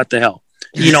 What the hell?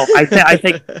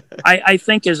 I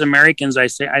think as Americans, I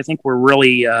think we're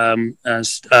really,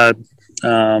 what's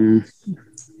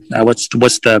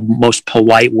the most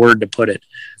polite word to put it?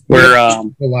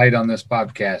 Polite on this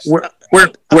podcast. We're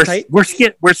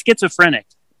schizophrenic.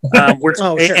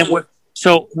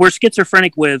 We're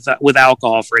schizophrenic with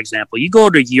alcohol, for example. You go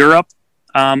to Europe,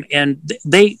 and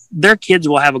their kids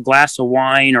will have a glass of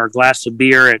wine or a glass of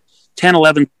beer at 10,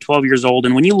 11, 12 years old.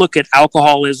 And when you look at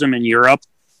alcoholism in Europe,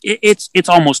 it's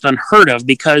almost unheard of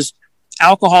because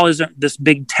alcohol isn't this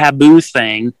big taboo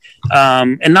thing.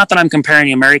 And not that I'm comparing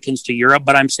the Americans to Europe,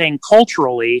 but I'm saying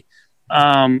culturally,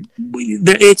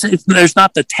 there's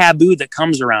not the taboo that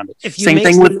comes around it.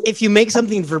 If you make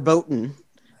something verboten,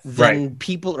 then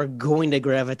people are going to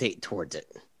gravitate towards it.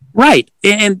 Right.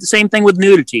 And the same thing with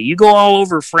nudity. You go all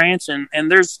over France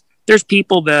and there's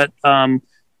people that,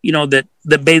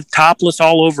 that bathe topless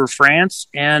all over France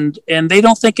and they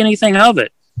don't think anything of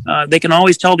it. They can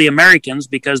always tell the Americans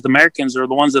because the Americans are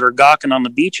the ones that are gawking on the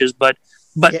beaches. But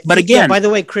again, yeah, by the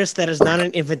way, Chris, that is not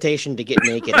an invitation to get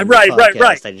naked. Right.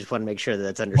 I just want to make sure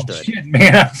that's understood. Oh, shit,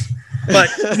 man. But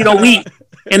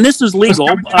and this is legal.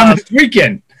 This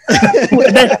weekend.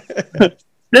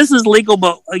 This is legal,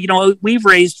 but we've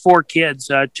raised 4 kids.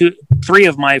 3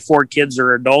 of my 4 kids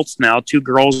are adults now, 2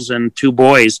 girls and 2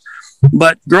 boys.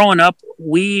 But growing up,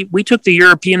 we took the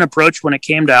European approach when it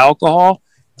came to alcohol.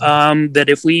 That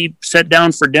if we sat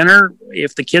down for dinner,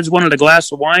 if the kids wanted a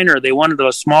glass of wine or they wanted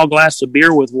a small glass of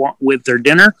beer with their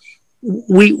dinner,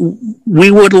 we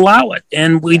would allow it,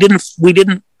 and we didn't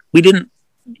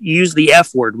use the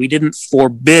F word. We didn't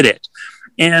forbid it,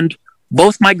 and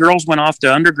both my girls went off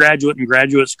to undergraduate and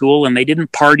graduate school, and they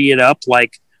didn't party it up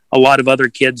like a lot of other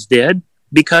kids did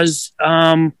because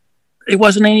it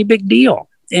wasn't any big deal.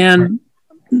 And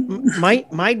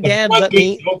my dad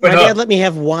let me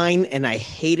have wine, and I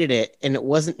hated it. And it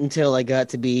wasn't until I got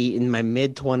to be in my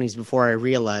mid-20s before I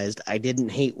realized I didn't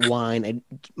hate wine.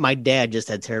 My dad just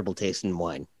had terrible taste in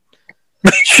wine.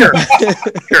 Sure.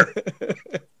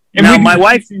 Now, my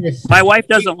wife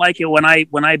doesn't like it when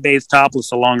I bathe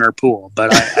topless along our pool,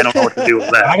 but I don't know what to do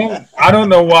with that. I don't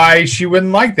know why she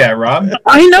wouldn't like that, Rob.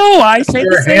 I know. I say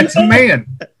you're a handsome man.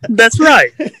 That's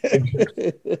right.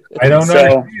 I don't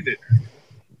know.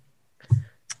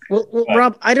 Well,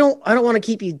 Rob, I don't want to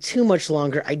keep you too much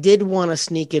longer. I did want to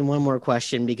sneak in one more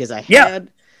question because I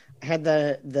had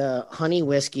the honey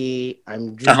whiskey.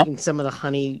 I'm drinking some of the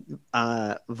honey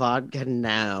vodka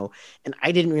now, and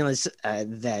I didn't realize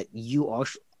that you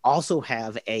also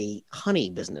have a honey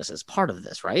business as part of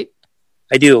this, right?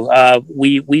 I do.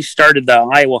 We started the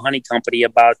Iowa Honey Company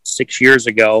about 6 years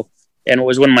ago, and it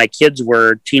was when my kids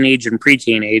were teenage and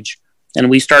pre-teenage, and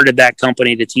we started that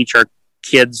company to teach our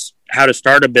kids how to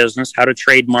start a business, how to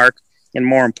trademark, and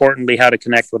more importantly, how to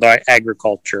connect with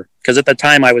agriculture. Because at the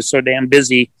time I was so damn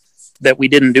busy that we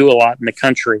didn't do a lot in the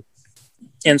country.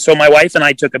 And so my wife and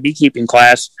I took a beekeeping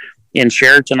class in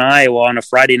Sheraton, Iowa on a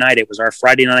Friday night. It was our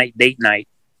Friday night date night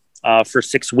for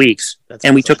 6 weeks.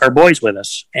 And we took our boys with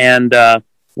us, and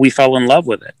we fell in love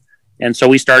with it. And so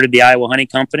we started the Iowa Honey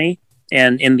Company.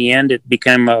 And in the end, it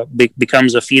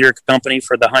becomes a feeder company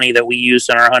for the honey that we use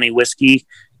in our honey whiskey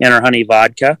and our honey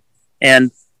vodka.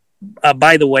 And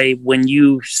by the way, when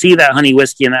you see that honey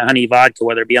whiskey and that honey vodka,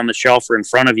 whether it be on the shelf or in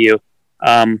front of you,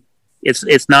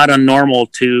 it's not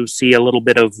unnormal to see a little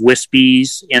bit of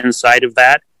wispies inside of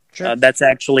that. Sure. That's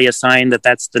actually a sign that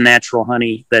that's the natural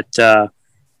honey that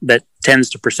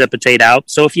tends to precipitate out.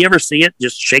 So if you ever see it,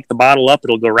 just shake the bottle up.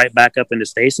 It'll go right back up into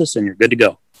stasis and you're good to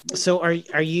go. So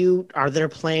are there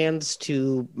plans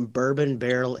to bourbon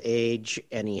barrel age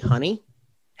any honey?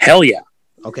 Hell yeah.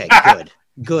 Okay,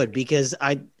 good, because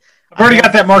I've already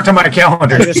got that marked on my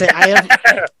calendar.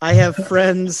 I have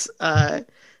friends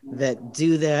that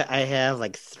do that. I have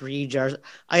like 3 jars.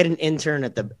 I had an intern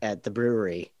at the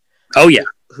brewery. Oh yeah.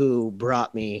 Who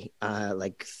brought me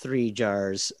like 3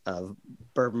 jars of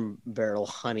bourbon barrel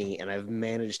honey, and I've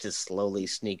managed to slowly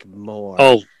sneak more.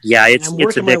 Oh yeah, I'm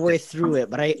working my way through it,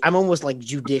 but I'm almost like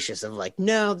judicious of like,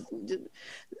 no,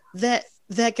 that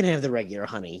can have the regular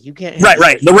honey. You can't have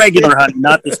right the regular honey,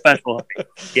 not the special honey.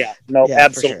 Yeah, no, yeah,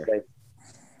 absolutely. Sure.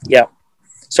 Yeah.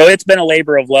 So it's been a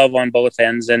labor of love on both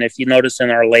ends, and if you notice in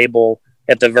our label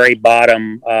at the very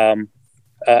bottom, to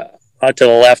the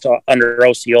left under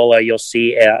Osceola, you'll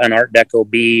see an Art Deco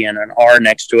B and an R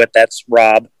next to it. That's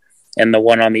Rob, and the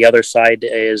one on the other side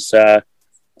is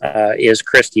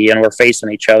Christy, and we're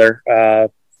facing each other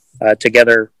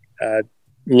together,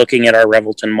 looking at our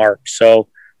Revelton mark. So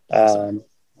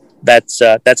that's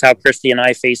how Christy and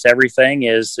I face everything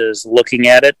is looking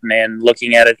at it and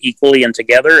looking at it equally and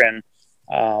together. And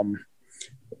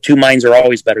 2 minds are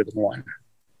always better than one.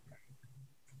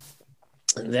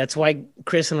 That's why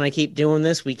Chris and I keep doing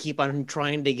this. We keep on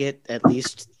trying to get at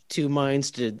least two minds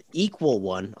to equal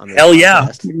one on the Hell yeah.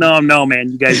 podcast. No,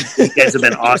 man. You guys have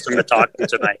been awesome to talk to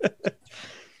tonight.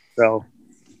 So,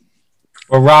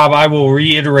 Well, Rob, I will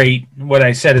reiterate what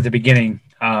I said at the beginning.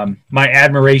 My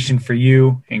admiration for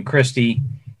you and Christy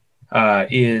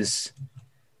is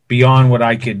beyond what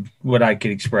I could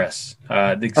express.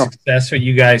 The success that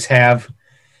you guys have,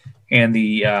 and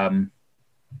the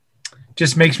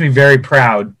just makes me very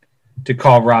proud to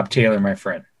call Rob Taylor my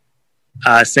friend.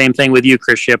 same thing with you,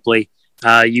 Chris Shipley.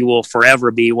 You will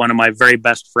forever be one of my very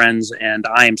best friends, and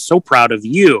I am so proud of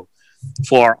you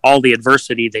for all the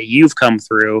adversity that you've come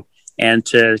through, and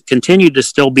to continue to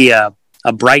still be a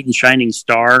bright and shining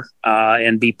star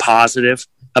and be positive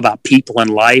about people and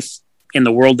life in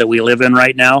the world that we live in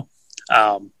right now.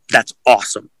 That's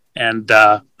awesome. And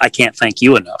I can't thank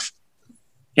you enough.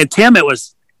 And Tim, it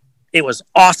was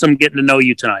awesome getting to know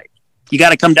you tonight. You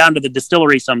got to come down to the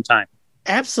distillery sometime.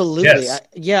 Absolutely.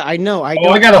 Yes. I know.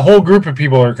 I got a whole group of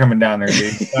people who are coming down there,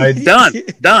 dude. Done.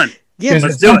 Yeah,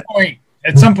 Let's do it.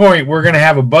 At some point, we're going to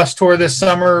have a bus tour this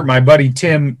summer. My buddy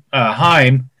Tim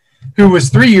Heim, who was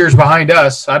 3 years behind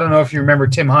us. I don't know if you remember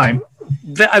Tim Heim.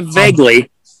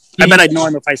 Vaguely. I bet I'd know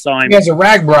him if I saw him. He has a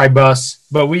Ragbri bus,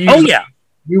 but we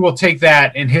will take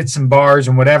that and hit some bars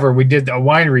and whatever. We did a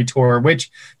winery tour,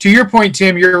 which, to your point,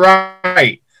 Tim, you're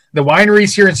right. The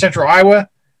wineries here in Central Iowa,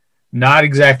 not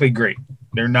exactly great.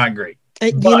 They're not great.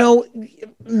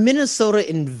 Minnesota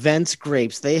invents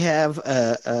grapes. They have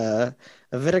a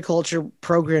viticulture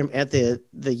program at the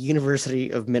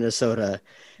University of Minnesota,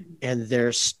 and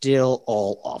they're still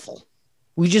all awful.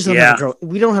 We just don't have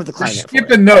we don't have the climate. We're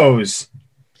skipping those,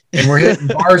 and we're hitting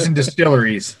bars and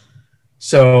distilleries.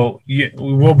 So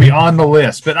we'll be on the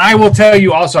list. But I will tell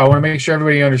you also, I want to make sure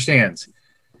everybody understands.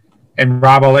 And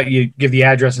Rob, I'll let you give the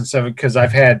address and stuff because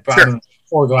I've had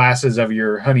 4 glasses of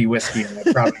your honey whiskey, and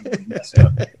I probably didn't mess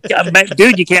up. Yeah,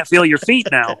 dude, you can't feel your feet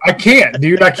now. I can't,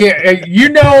 dude. I can't.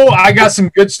 I got some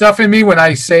good stuff in me when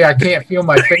I say I can't feel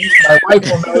my face. My wife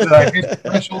will know that I hit the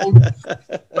threshold.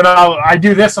 But I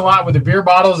do this a lot with the beer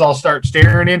bottles. I'll start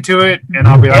staring into it, and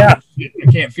I'll be like,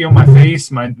 I can't feel my face.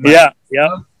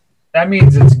 That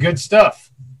means it's good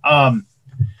stuff.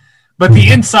 But the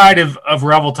inside of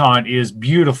Revelton is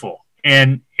beautiful.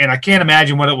 And I can't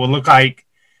imagine what it will look like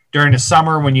during the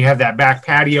summer when you have that back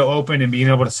patio open and being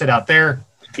able to sit out there.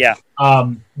 Yeah.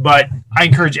 But I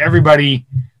encourage everybody,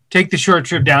 take the short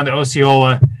trip down to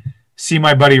Osceola, see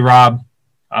my buddy Rob,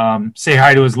 say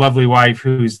hi to his lovely wife,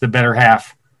 who's the better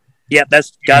half. Yeah,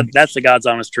 that's the God's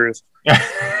honest truth.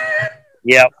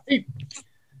 Yep.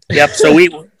 So we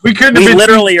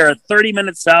literally are 30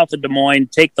 minutes south of Des Moines,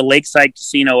 take the Lakeside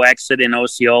Casino exit in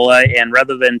Osceola, and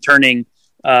rather than turning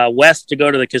west to go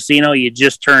to the casino, you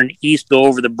just turn east, go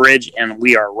over the bridge, and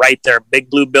we are right there. Big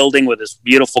blue building with this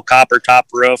beautiful copper top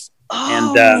roof.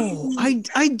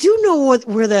 I do know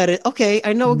where that is. Okay,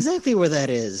 I know exactly where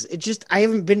that is. It just I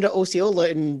haven't been to Osceola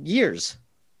in years.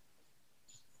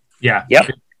 Yeah. Yep.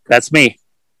 That's me.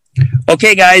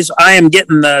 Okay, guys, I'm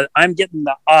getting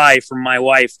the eye from my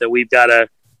wife that we've got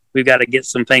to get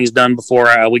some things done before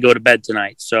we go to bed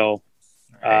tonight. So,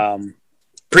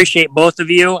 appreciate both of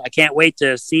you. I can't wait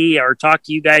to see or talk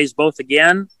to you guys both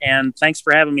again. And thanks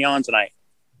for having me on tonight.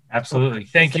 Absolutely.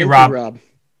 Thank you, Rob.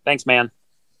 Thanks, man.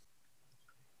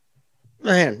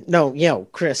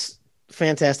 Chris,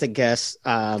 fantastic guest.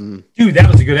 Dude, that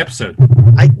was a good episode.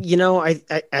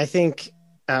 I think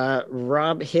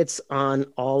Rob hits on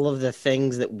all of the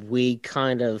things that we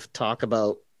kind of talk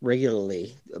about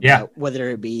regularly, whether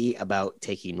it be about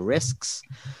taking risks,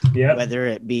 whether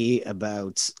it be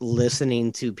about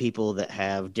listening to people that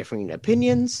have differing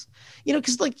opinions,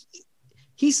 because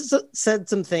he's said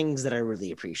some things that I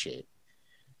really appreciate.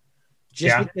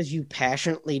 Just because you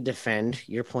passionately defend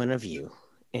your point of view,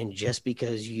 and just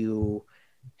because you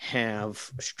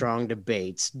have strong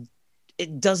debates,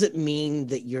 it doesn't mean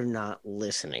that you're not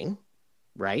listening,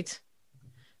 right?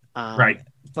 Right.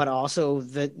 But also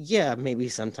that, maybe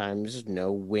sometimes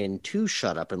know when to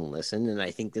shut up and listen. And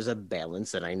I think there's a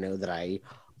balance, and I know that I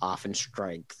often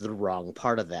strike the wrong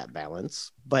part of that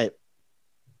balance. But,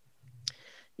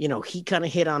 he kind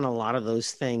of hit on a lot of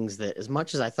those things that, as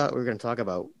much as I thought we were going to talk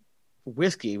about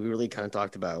whiskey, we really kind of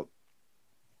talked about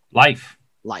life,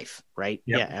 right?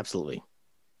 Yep. Yeah, absolutely.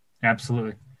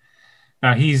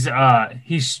 Now he's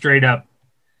straight up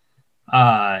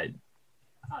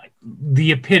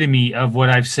the epitome of what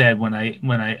I've said when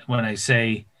I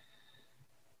say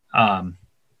can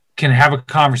have a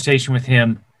conversation with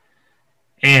him,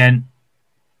 and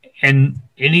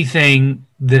anything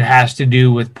that has to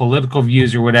do with political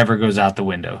views or whatever goes out the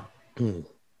window.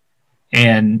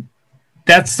 And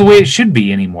that's the way it should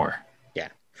be anymore. Yeah,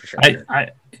 for sure.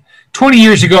 20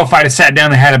 years ago, if I'd have sat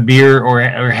down and had a beer or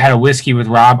had a whiskey with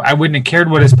Rob, I wouldn't have cared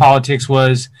what his politics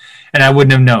was, and I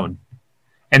wouldn't have known.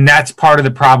 And that's part of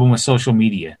the problem with social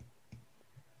media.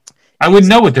 I wouldn't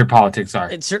know what their politics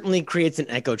are. It certainly creates an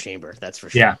echo chamber. That's for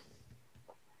sure. Yeah.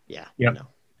 Yeah. Yep. No,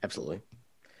 absolutely.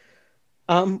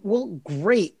 Well,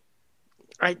 great.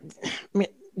 I mean,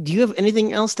 do you have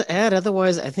anything else to add?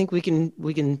 Otherwise, I think we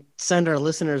can send our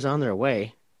listeners on their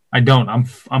way. I don't.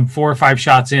 I'm 4 or 5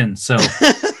 shots in, so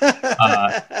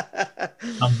I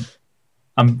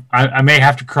may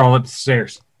have to crawl up the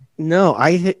stairs. No,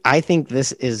 I think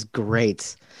this is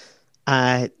great.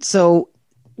 So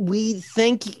we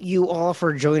thank you all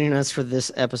for joining us for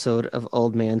this episode of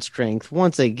Old Man Strength.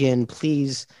 Once again,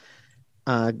 please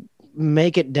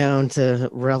make it down to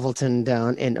Revelton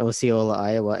down in Osceola,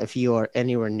 Iowa. If you are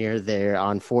anywhere near there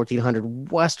on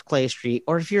 1400 West Clay Street,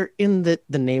 or if you're in the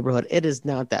neighborhood, it is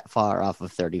not that far off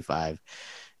of 35.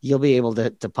 You'll be able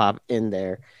to pop in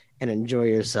there and enjoy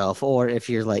yourself. Or if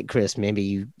you're like Chris,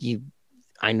 maybe you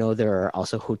I know there are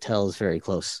also hotels very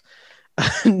close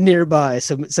nearby,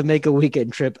 so make a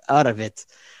weekend trip out of it.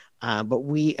 But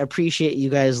we appreciate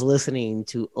you guys listening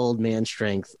to Old Man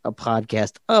Strength, a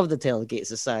podcast of the Tailgate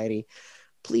Society.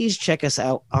 Please check us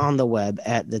out on the web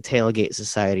at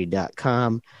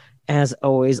thetailgatesociety.com. As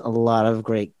always, a lot of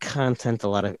great content, a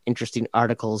lot of interesting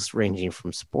articles ranging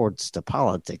from sports to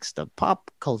politics to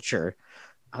pop culture.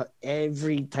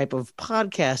 Every type of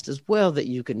podcast as well that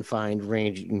you can find,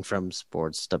 ranging from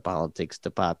sports to politics to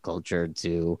pop culture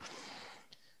to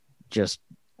just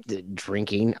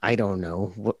drinking. I don't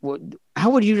know.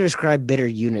 How would you describe Bitter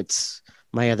Units,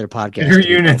 my other podcast? Bitter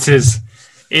Units is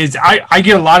I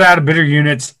get a lot out of Bitter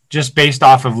Units just based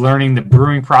off of learning the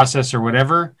brewing process or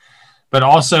whatever. But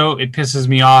also it pisses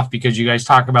me off because you guys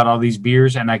talk about all these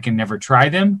beers and I can never try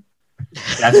them.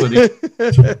 That's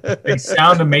what they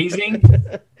sound amazing.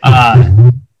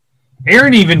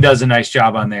 Aaron even does a nice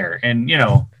job on there, and you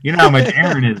know how much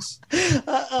Aaron is.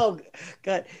 Oh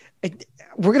God,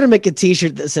 we're gonna make a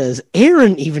T-shirt that says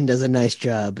 "Aaron even does a nice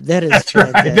job." That is That's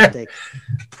fantastic.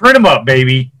 Right. Print them up,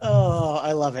 baby. Oh,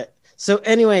 I love it. So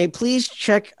anyway, please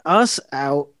check us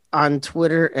out on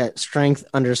Twitter at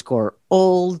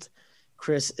strength_old.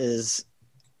 Chris is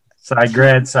Side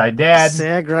grad, side dad.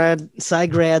 Side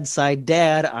grad, side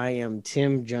dad. I am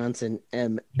Tim Johnson,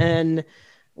 MN.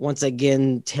 Once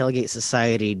again,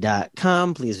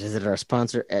 tailgatesociety.com. Please visit our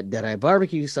sponsor at Deadeye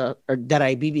Barbecue or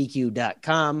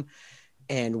DeadeyeBBQ.com.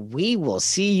 And we will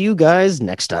see you guys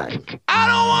next time. I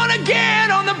don't want to get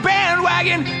on the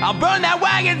bandwagon. I'll burn that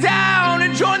wagon down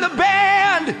and join the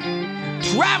band.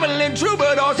 Traveling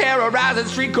troubadours, terrorizing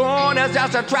street corners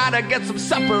just to try to get some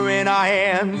supper in our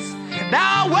hands.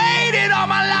 Now I waited all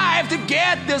my life to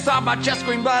get this off my chest,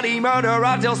 scream bloody murder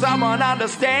until someone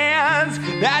understands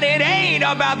that it ain't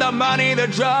about the money, the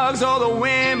drugs, or the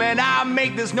women. I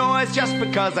make this noise just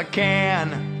because I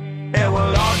can. And we'll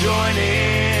all join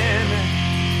in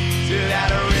to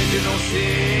that original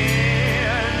sin.